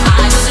right,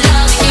 I was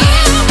loving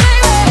you.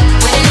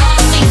 When it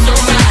all seems so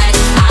right,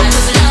 I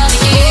was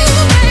loving you.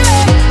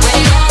 When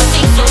it all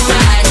seems so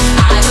right,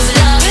 I was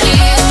loving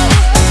you.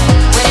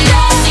 When it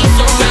all seems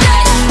so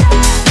right,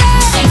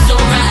 seems so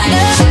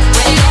right.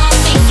 When it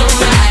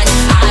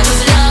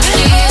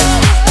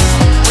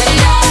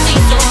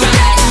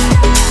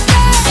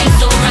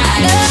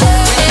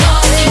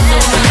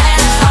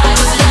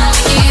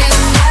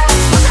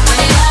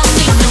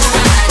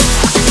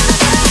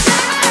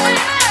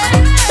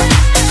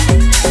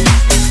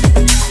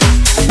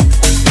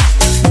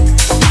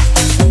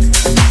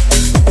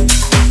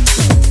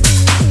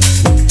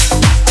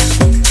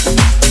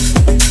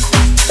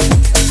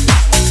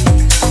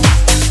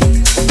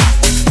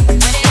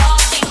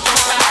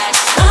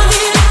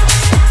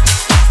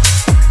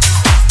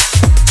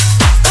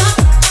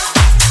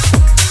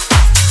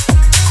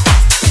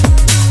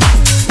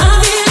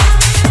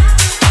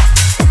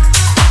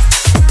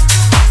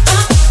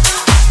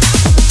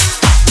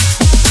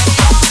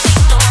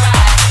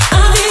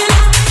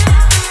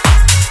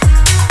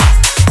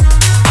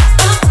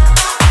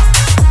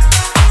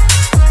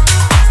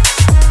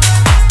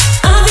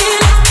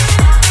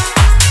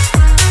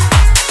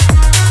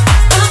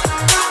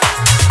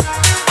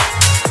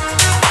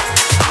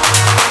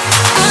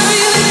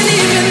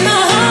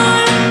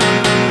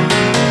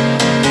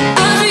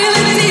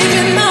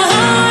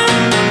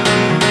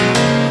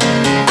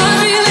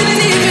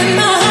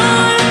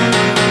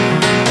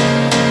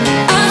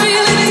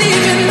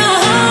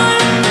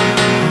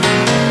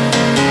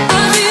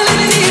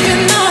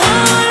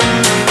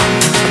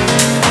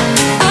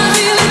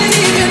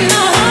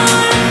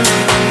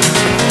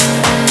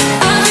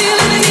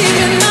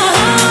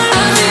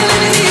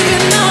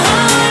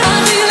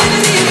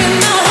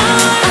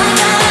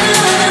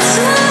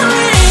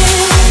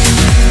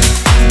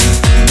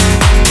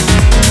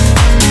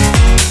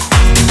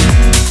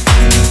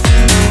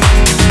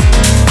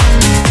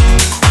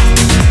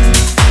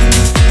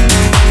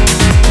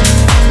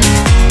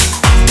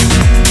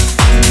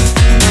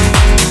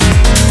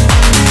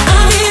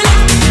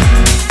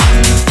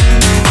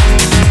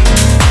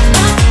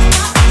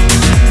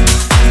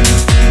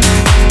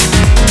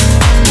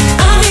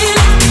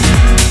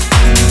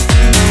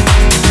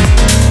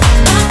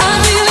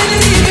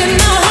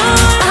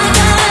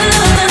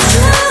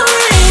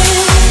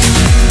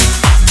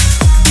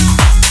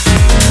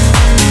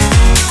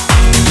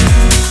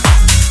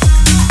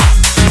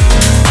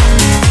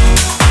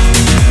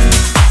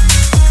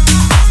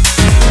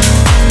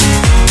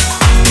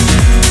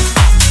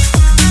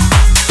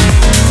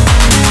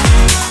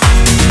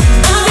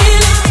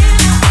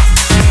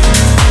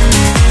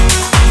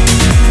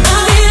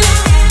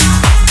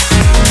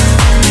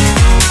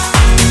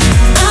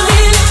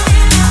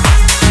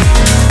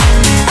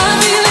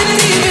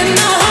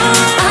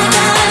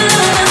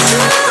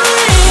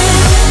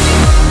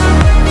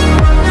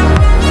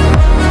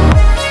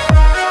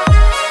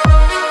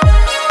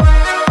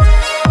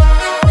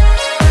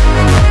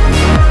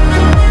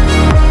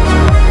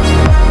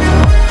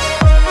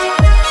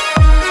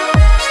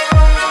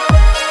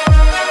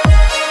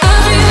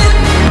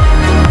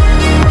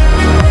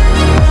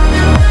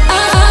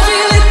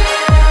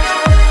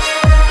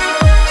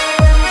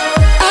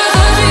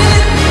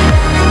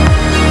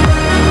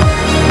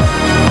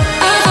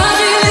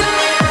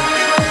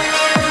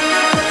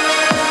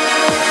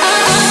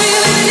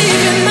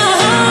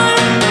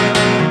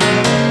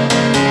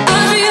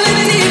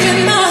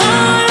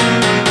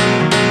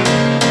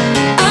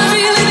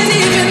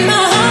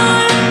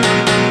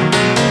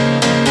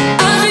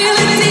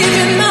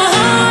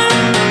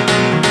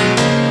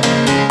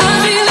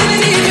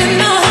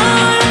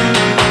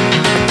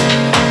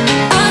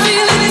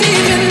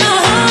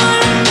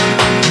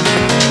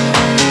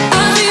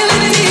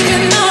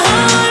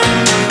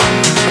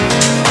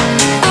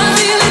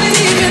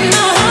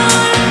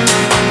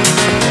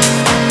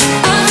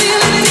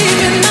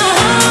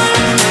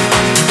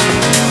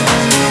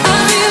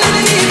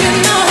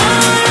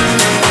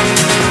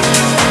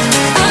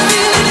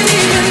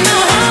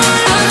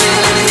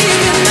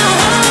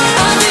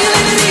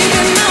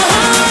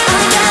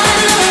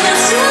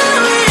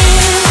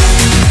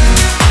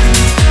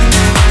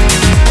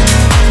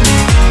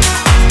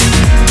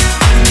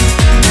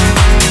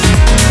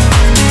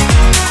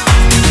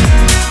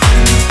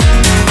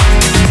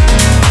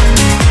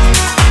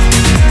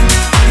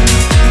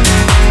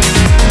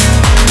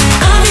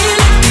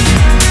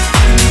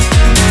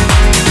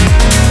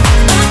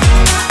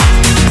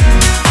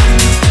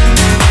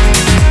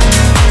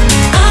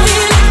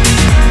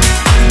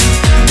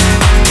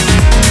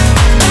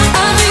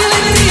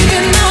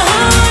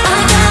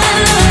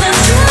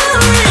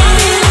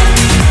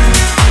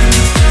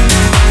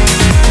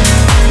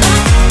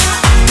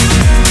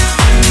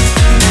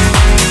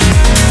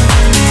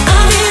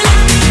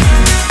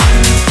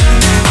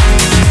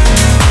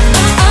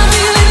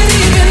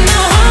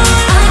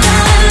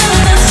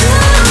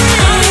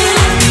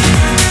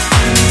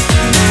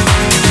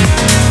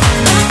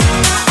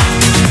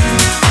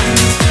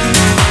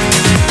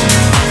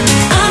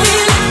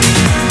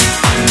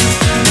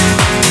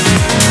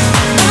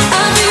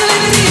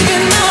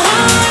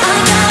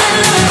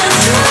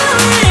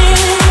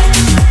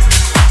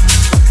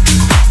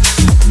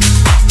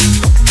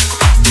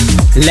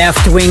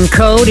Left Wing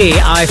Cody,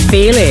 I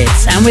Feel It.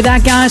 And with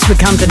that, guys, we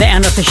come to the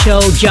end of the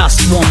show.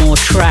 Just one more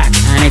track,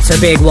 and it's a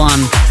big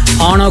one.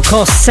 Arno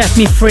Kost, Set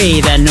Me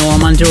Free, the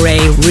Norman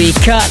Duray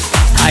recut.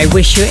 I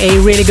wish you a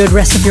really good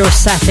rest of your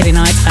Saturday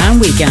night and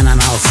weekend, and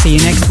I'll see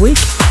you next week.